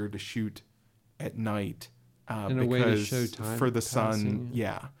it's easier to shoot at night in a way to show time for the passing. sun.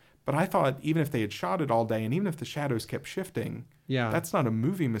 Yeah, but I thought even if they had shot it all day, and even if the shadows kept shifting, that's not a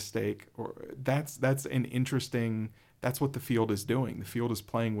movie mistake, or that's an interesting. That's what the field is doing. The field is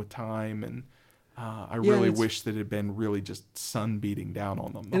playing with time, and I really wish that it had been really just sun beating down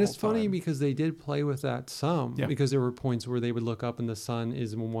on them. And it's funny because they did play with that some, because there were points where they would look up and the sun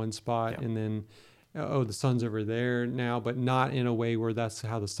is in one spot, and then, the sun's over there now, but not in a way where that's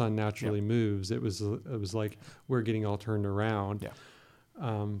how the sun naturally moves. It was like we're getting all turned around. Yeah.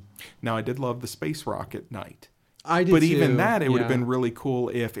 Now I did love the space rock at night. I did, but too. Even that, it would have been really cool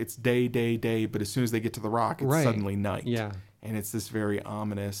if it's day, but as soon as they get to the rock, it's suddenly night. Yeah. And it's this very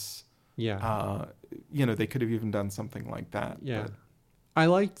ominous. Yeah. They could have even done something like that. Yeah. But I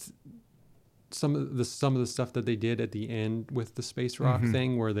liked some of the stuff that they did at the end with the space rock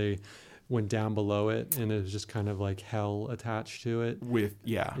thing, where they went down below it and it was just kind of like hell attached to it. I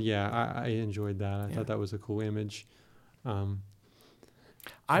enjoyed that. I thought that was a cool image.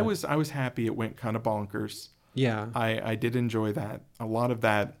 I was happy it went kind of bonkers. Yeah. I did enjoy that. A lot of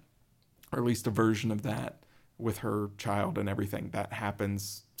that, or at least a version of that, with her child and everything, that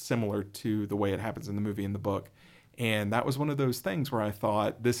happens similar to the way it happens in the movie and the book. And that was one of those things where I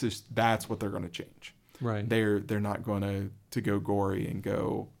thought that's what they're going to change. Right. They're not going to go gory and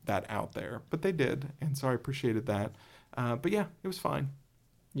go that out there. But they did. And so I appreciated that. But yeah, it was fine.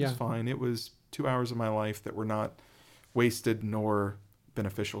 It was fine. It was 2 hours of my life that were not wasted nor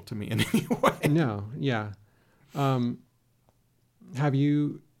beneficial to me in any way. No. Yeah. Have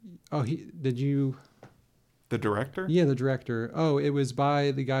you, did you? The director? Yeah, the director. Oh, it was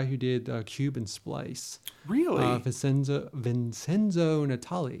by the guy who did Cube and Splice. Really? Vincenzo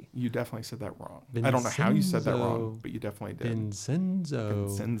Natali. You definitely said that wrong. I don't know how you said that wrong, but you definitely did. Vincenzo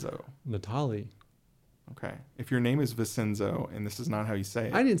Natali. Okay. If your name is Vincenzo and this is not how you say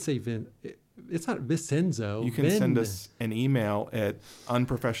it. I didn't say it's not Vincenzo. You can send us an email at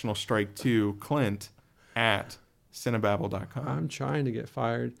unprofessionalstrike2 clint@cinebabble.com. I'm trying to get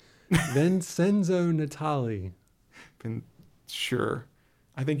fired. Vincenzo Natali. Sure.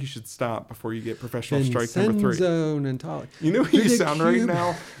 I think you should stop before you get professional strike number 3. Vincenzo Natali. You know who you sound right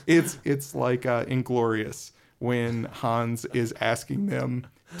now? It's like Inglorious when Hans is asking them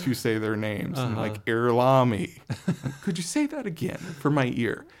to say their names. And like, Irlami. Could you say that again for my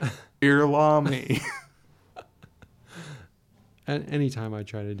ear? Irlami. And anytime I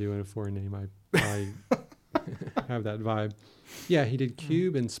try to do a foreign name, I have that vibe. Yeah, he did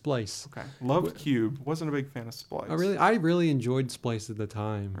Cube and Splice. Okay. Loved Cube. Wasn't a big fan of Splice. Oh, really? I really enjoyed Splice at the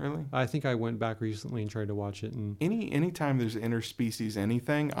time. Really? I think I went back recently and tried to watch it. And anytime there's interspecies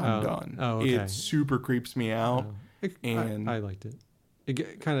anything, I'm done. Oh, okay. It super creeps me out. And I liked it.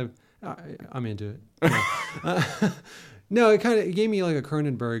 It kind of, I'm into it. Yeah. No, it gave me like a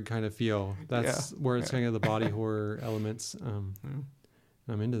Cronenberg kind of feel. That's where it's kind of the body horror elements. I'm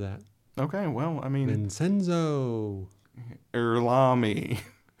into that. Okay, well, I mean... Vincenzo. Irlami.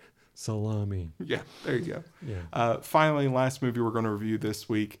 Salami. Yeah, there you go. Yeah. Finally, last movie we're going to review this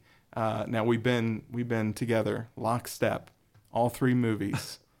week. Now we've been together, lockstep, all 3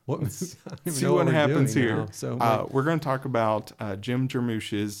 movies. Let's see what happens here. Now, so we're going to talk about Jim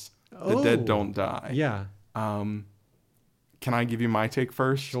Jarmusch's The Dead Don't Die. Yeah. Can I give you my take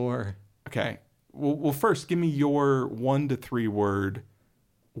first? Sure. Okay. Well, first, give me your 1 to 3 word.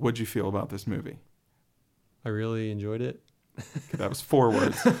 What'd you feel about this movie? I really enjoyed it. Okay, that was 4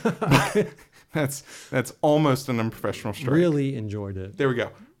 words. That's almost an unprofessional strike. Really enjoyed it. There we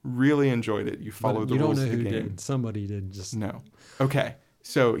go. Really enjoyed it. You followed the rules of the game. You don't know who did. Somebody did. Just no. Okay.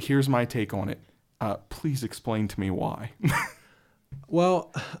 So here's my take on it. Please explain to me why.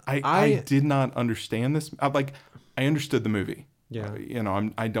 Well, I did not understand this. I understood the movie. Yeah.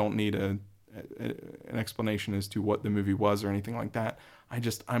 I don't need an explanation as to what the movie was or anything like that.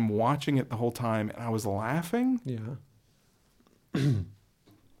 I'm watching it the whole time and I was laughing. Yeah.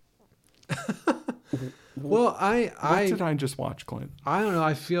 Well, what did I just watch, Clint? I don't know.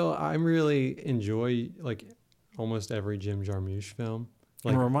 I feel I really enjoy like almost every Jim Jarmusch film.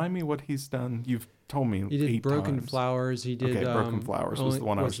 Like, and remind me what he's done. You've told me he did 8 Broken times. Flowers. He did Broken Flowers was the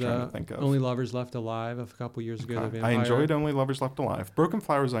one I was trying to think of. Only Lovers Left Alive a couple years ago. Okay. The I Vampire. enjoyed Only Lovers Left Alive. Broken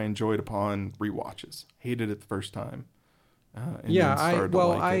Flowers I enjoyed upon rewatches. Hated it the first time.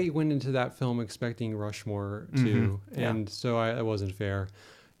 I went into that film expecting Rushmore too, Mm-hmm. Yeah. and so that wasn't fair.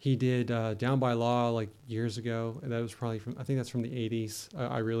 He did Down by Law like years ago. That was probably I think that's from the 80s.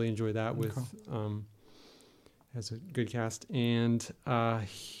 I really enjoyed that with has a good cast, and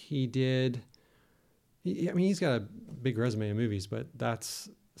he's got a big resume of movies, but that's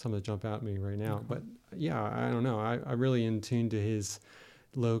some that jump out at me right now. Okay. But yeah, I don't know. I really in tune to his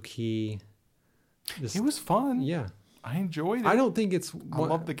low key. It was fun. Yeah. I enjoyed it. I don't think it's. I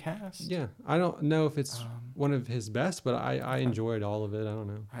love the cast. Yeah, I don't know if it's one of his best, but I enjoyed all of it. I don't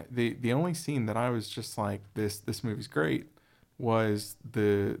know. The only scene that I was just like, this movie's great, was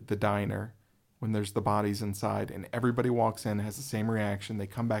the diner when there's the bodies inside and everybody walks in, has the same reaction. They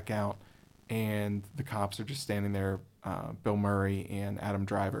come back out and the cops are just standing there, Bill Murray and Adam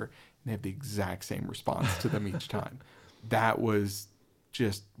Driver, and they have the exact same response to them each time. That was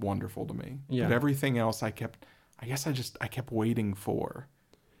just wonderful to me. Yeah. But everything else I kept waiting for.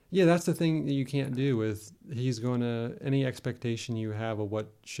 Yeah, that's the thing that you can't do with, he's going to, any expectation you have of what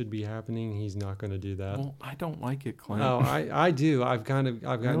should be happening, he's not going to do that. Well, I don't like it, Clint. No, I do. I've gotten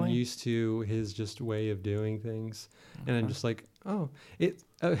Really? used to his just way of doing things. And I'm just like,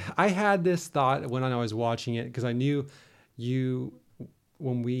 I had this thought when I was watching it, because I knew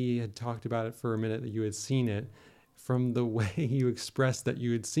when we had talked about it for a minute, that you had seen it. From the way you expressed that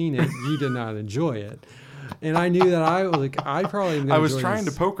you had seen it, you did not enjoy it. And I knew that I probably am gonna I was enjoy trying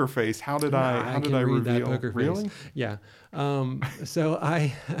this. to poker face. How did I can read that reveal? poker face. Really? Yeah. So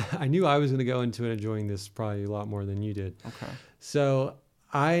I knew I was going to go into it enjoying this probably a lot more than you did. Okay. So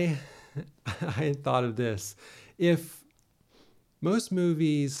I had thought of this. If most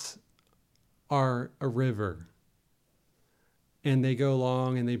movies are a river and they go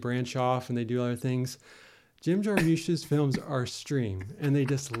along and they branch off and they do other things, Jim Jarmusch's films are a stream, and they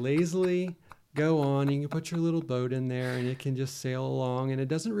just lazily go on. You can put your little boat in there and it can just sail along, and it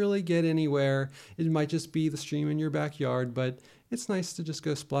doesn't really get anywhere. It might just be the stream in your backyard, but it's nice to just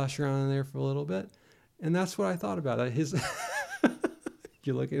go splash around in there for a little bit. And that's what I thought about it.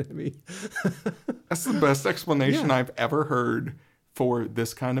 You're looking at me. That's the best explanation Yeah. I've ever heard for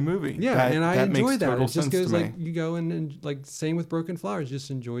this kind of movie. Yeah, and I enjoy that. Total It just sense goes to me. like, you go and like, same with Broken Flowers,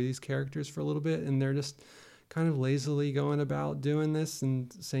 just enjoy these characters for a little bit, and they're just kind of lazily going about doing this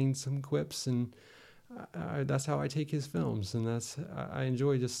and saying some quips, and that's how I take his films, and I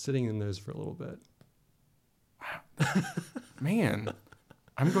enjoy just sitting in those for a little bit. Man,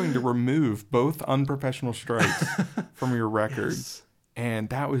 I'm going to remove both unprofessional strikes from your record. And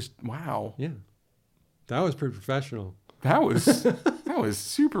that was, wow. Yeah, that was pretty professional. That was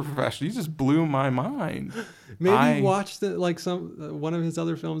super professional. You just blew my mind. Maybe watch one of his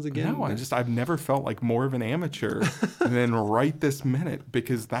other films again. No, I've never felt like more of an amateur than right this minute,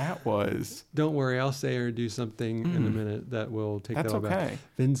 because that was. Don't worry, I'll say or do something in a minute that will take That's that all okay. back.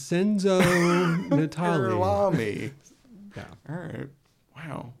 Vincenzo Natali. Allow me. Yeah. All right.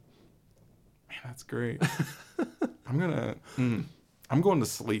 Wow. Man, that's great. I'm going to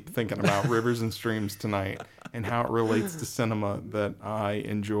sleep thinking about rivers and streams tonight and how it relates to cinema that I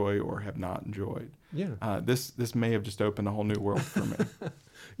enjoy or have not enjoyed. Yeah. This may have just opened a whole new world for me.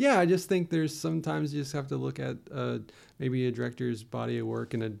 Yeah, I just think there's sometimes you just have to look at maybe a director's body of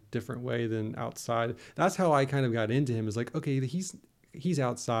work in a different way than outside. That's how I kind of got into him, is like, okay, he's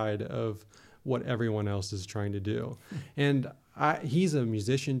outside of what everyone else is trying to do. And he's a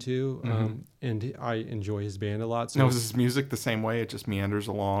musician too, and I enjoy his band a lot. So now, is his music the same way? It just meanders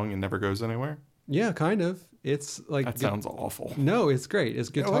along and never goes anywhere? Yeah, kind of. It's like, that sounds awful. No, it's great. It's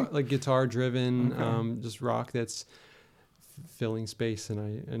guitar, Really? like guitar driven, Okay. just rock that's filling space.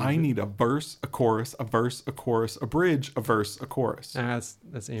 And I need a verse, a chorus, a verse, a chorus, a bridge, a verse, a chorus.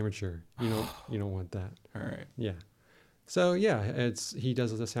 That's amateur. You don't want that. All right. Yeah. So yeah, he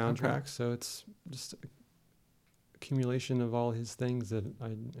does the soundtrack, Okay. so it's just accumulation of all his things that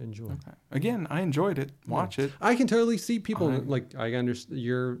I enjoy. Okay. Again, I enjoyed it. Watch it. I can totally see people I understand.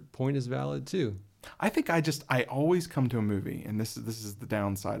 Your point is valid too. I think I always come to a movie, and this is the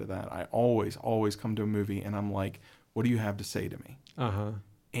downside of that. I always come to a movie and I'm like, What do you have to say to me? Uh-huh.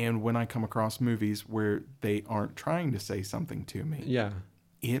 And when I come across movies where they aren't trying to say something to me, Yeah.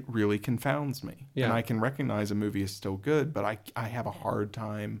 it really confounds me. Yeah. And I can recognize a movie is still good, but I have a hard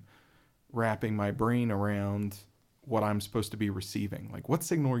time wrapping my brain around what I'm supposed to be receiving. Like, what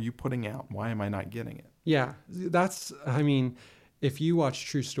signal are you putting out? Why am I not getting it? Yeah. I mean, if you watch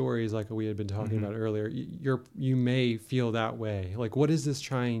True Stories like we had been talking Mm-hmm. about earlier, you may feel that way. Like, what is this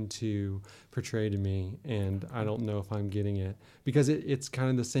trying to portray to me? And I don't know if I'm getting it, because it's kind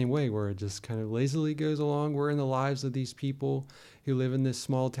of the same way, where it just kind of lazily goes along. We're in the lives of these people who live in this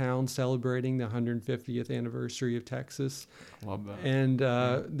small town celebrating the 150th anniversary of Texas. Love that. And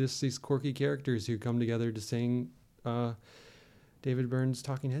these quirky characters who come together to sing David Byrne's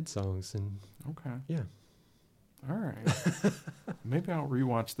Talking Head songs. And Okay. yeah. All right. Maybe I'll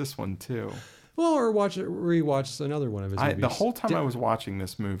rewatch this one too. Well, or rewatch another one of his movies. The whole time I was watching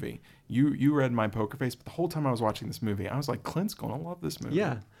this movie, you read my poker face, but the whole time I was watching this movie, I was like, Clint's gonna love this movie.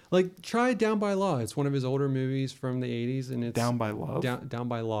 Yeah. Like, try Down by Law. It's one of his older movies from the 80s, and it's Down by Love? Down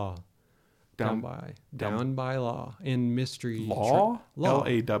by Law. Down by Law. In mystery. Law?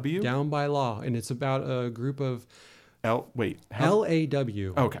 L-A-W? Down by Law. And it's about a group of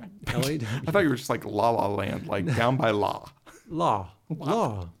L-A-W. Okay. L-A-W. I thought you were just like La La Land, like Down by Law. Law.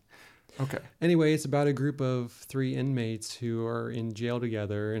 Okay. Anyway, it's about a group of 3 inmates who are in jail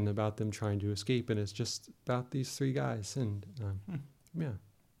together, and about them trying to escape. And it's just about these 3 guys. And yeah.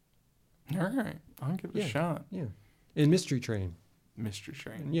 All right. I'll give it a shot. Yeah. And Mystery Train. Mystery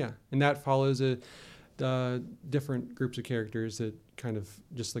Train. Yeah. And that follows different groups of characters that kind of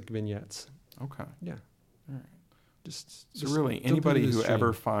just like vignettes. Okay. Yeah. All right. Just really, anybody who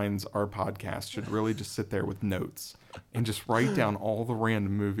ever finds our podcast should really just sit there with notes and just write down all the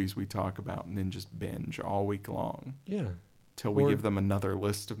random movies we talk about, and then just binge all week long. Yeah. Till we give them another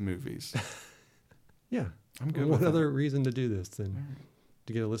list of movies. Yeah. I'm good. What other reason to do this than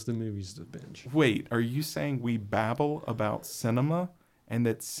to get a list of movies to binge? Wait, are you saying we babble about cinema and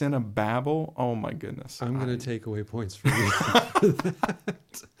that Cinebabble? Oh my goodness. I'm going to take away points for you for that.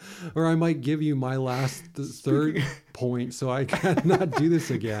 Or I might give you my last third point so I cannot do this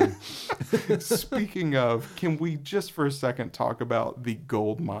again. Speaking of, can we just for a second talk about the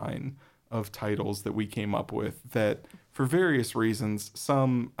gold mine of titles that we came up with that for various reasons,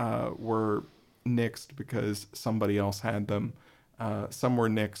 some were nixed because somebody else had them. Some were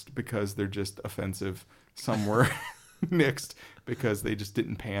nixed because they're just offensive. Some were nixed because they just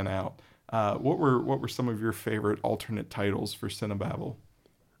didn't pan out. What were some of your favorite alternate titles for Cinebabble?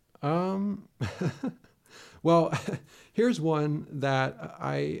 Well, here's one that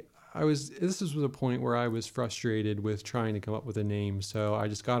this was a point where I was frustrated with trying to come up with a name. So I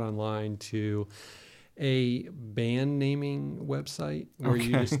just got online to a band naming website where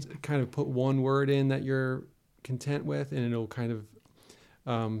you just kind of put one word in that you're content with, and it'll kind of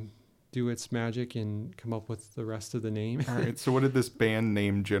do its magic and come up with the rest of the name. All right. So what did this band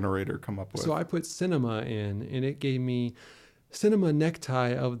name generator come up with? So I put cinema in, and it gave me Cinema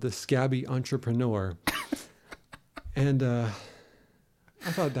Necktie of the Scabby Entrepreneur. And I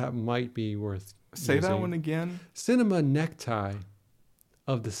thought that might be worth Say using. that one again. Cinema Necktie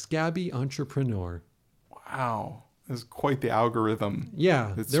of the Scabby Entrepreneur. Wow. That's quite the algorithm.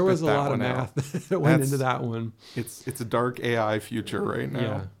 Yeah, there was a lot of math that went into that one. It's a dark AI future right now.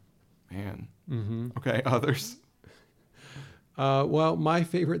 Yeah. Man. Mm-hmm. Okay, others? Well, my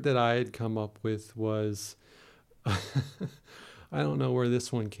favorite that I had come up with was, I don't know where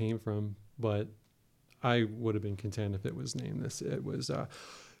this one came from, but I would have been content if it was named this. It was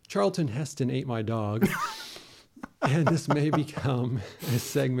Charlton Heston Ate My Dog. And this may become a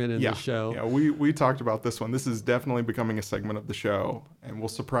segment in the show. Yeah, we talked about this one. This is definitely becoming a segment of the show, and we'll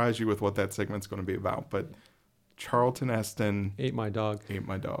surprise you with what that segment's going to be about. But Charlton Heston Ate My Dog. Ate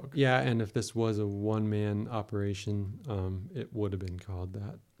My Dog. Yeah, and if this was a one-man operation, it would have been called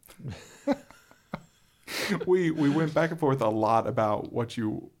that. We went back and forth a lot about what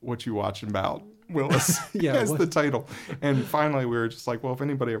you watching about, Willis, as the title. And finally we were just like, well, if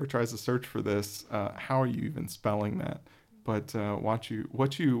anybody ever tries to search for this, how are you even spelling that? But what you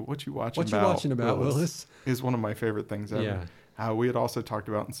watching about, Willis, is one of my favorite things ever. Yeah. We had also talked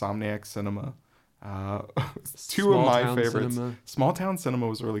about Insomniac Cinema. Two of my favorites. Small Town Cinema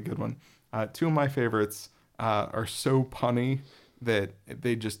was a really good one. Two of my favorites are so punny that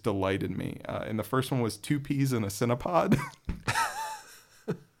they just delighted me. And the first one was Two Peas in a Cinepod,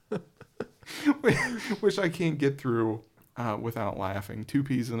 which I can't get through without laughing. Two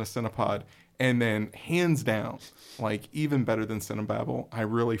Peas in a Cinepod. And then hands down, like even better than Cinebabble, I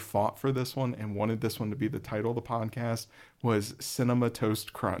really fought for this one and wanted this one to be the title of the podcast, was Cinema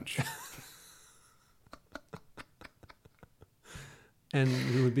Toast Crunch. And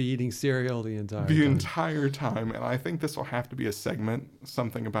we would be eating cereal the entire time. And I think this will have to be a segment,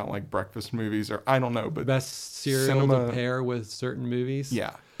 something about like breakfast movies, or I don't know, but best cereal to pair with certain movies.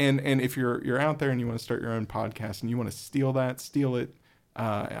 Yeah. And if you're out there and you want to start your own podcast and you want to steal it.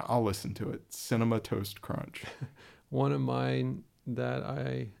 I'll listen to it. Cinema Toast Crunch. One of mine that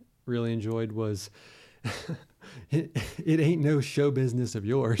I really enjoyed was it ain't no show business of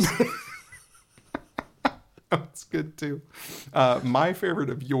yours. That's good too. My favorite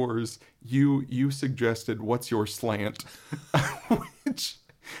of yours, you suggested What's Your Slant? Which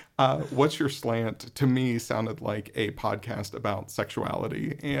What's Your Slant to me sounded like a podcast about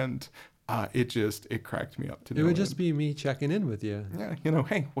sexuality, and it cracked me up. It would just be me checking in with you. Yeah,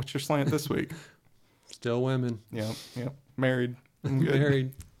 hey, what's your slant this week? Still women. Yeah, married. I'm good.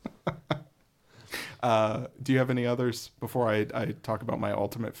 Married. Do you have any others before I talk about my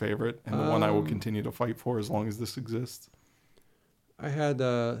ultimate favorite and the one I will continue to fight for as long as this exists? I had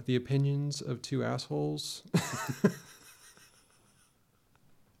the opinions of two assholes.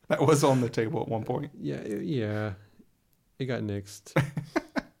 That was on the table at one point. Yeah. It got nixed.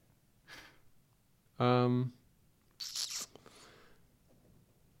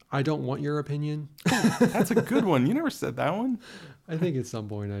 I don't want your opinion. That's a good one. You never said that one. I think at some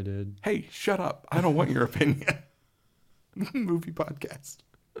point I did. Hey, shut up. I don't want your opinion. Movie podcast.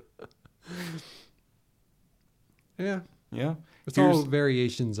 Yeah. It's all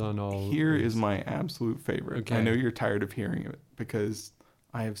variations on all. Here is my absolute favorite. Okay. I know you're tired of hearing it because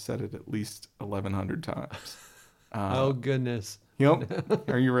I have said it at least 1,100 times. Oh, goodness. Yep.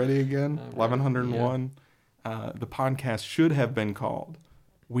 Are you ready again? 1,101. Yeah. The podcast should have been called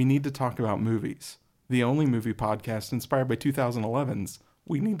We Need to Talk About Movies. The only movie podcast inspired by 2011's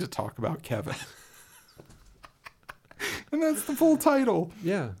We Need to Talk About Kevin. And that's the full title.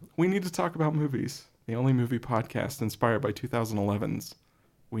 Yeah. We Need to Talk About Movies. The only movie podcast inspired by 2011's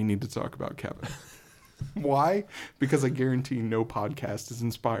We Need to Talk About Kevin. Why? Because I guarantee no podcast is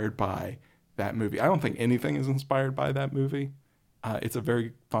inspired by that movie. I don't think anything is inspired by that movie. It's a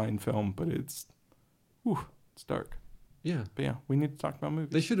very fine film, but it's dark. Yeah. But yeah, we need to talk about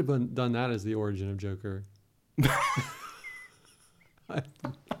movies. They should have done that as the origin of Joker. That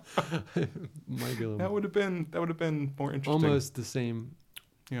would have been more interesting. Almost the same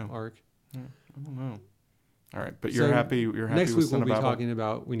arc. Yeah, I don't know. All right, but you're happy. You're happy. Next with week we'll be Cinebabble? talking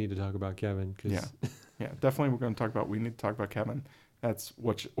about. We need to talk about Kevin. Yeah, definitely. We're going to talk about. We need to talk about Kevin. That's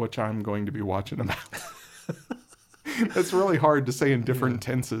which I'm going to be watching about. It's really hard to say in different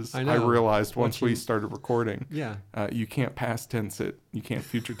tenses. I realized once we started recording. Yeah. You can't past tense it. You can't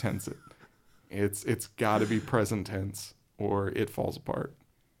future tense it. It's got to be present tense or it falls apart.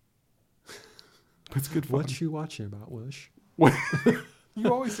 It's good fun. What you watching about, Wish?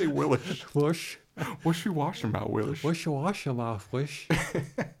 You always say Willish. Wish. What you watching about, Willish? What you watching about, Wish?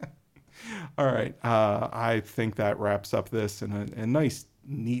 All right. I think that wraps up this in a nice,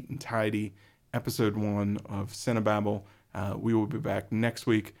 neat, and tidy episode 1 of Cinebabble. We will be back next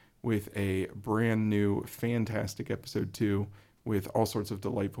week with a brand new, fantastic episode 2 with all sorts of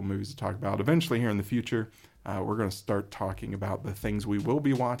delightful movies to talk about. Eventually, here in the future, we're going to start talking about the things we will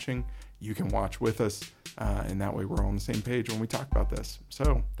be watching. You can watch with us, and that way we're all on the same page when we talk about this.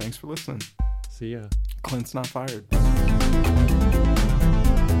 So, thanks for listening. See ya. Clint's not fired.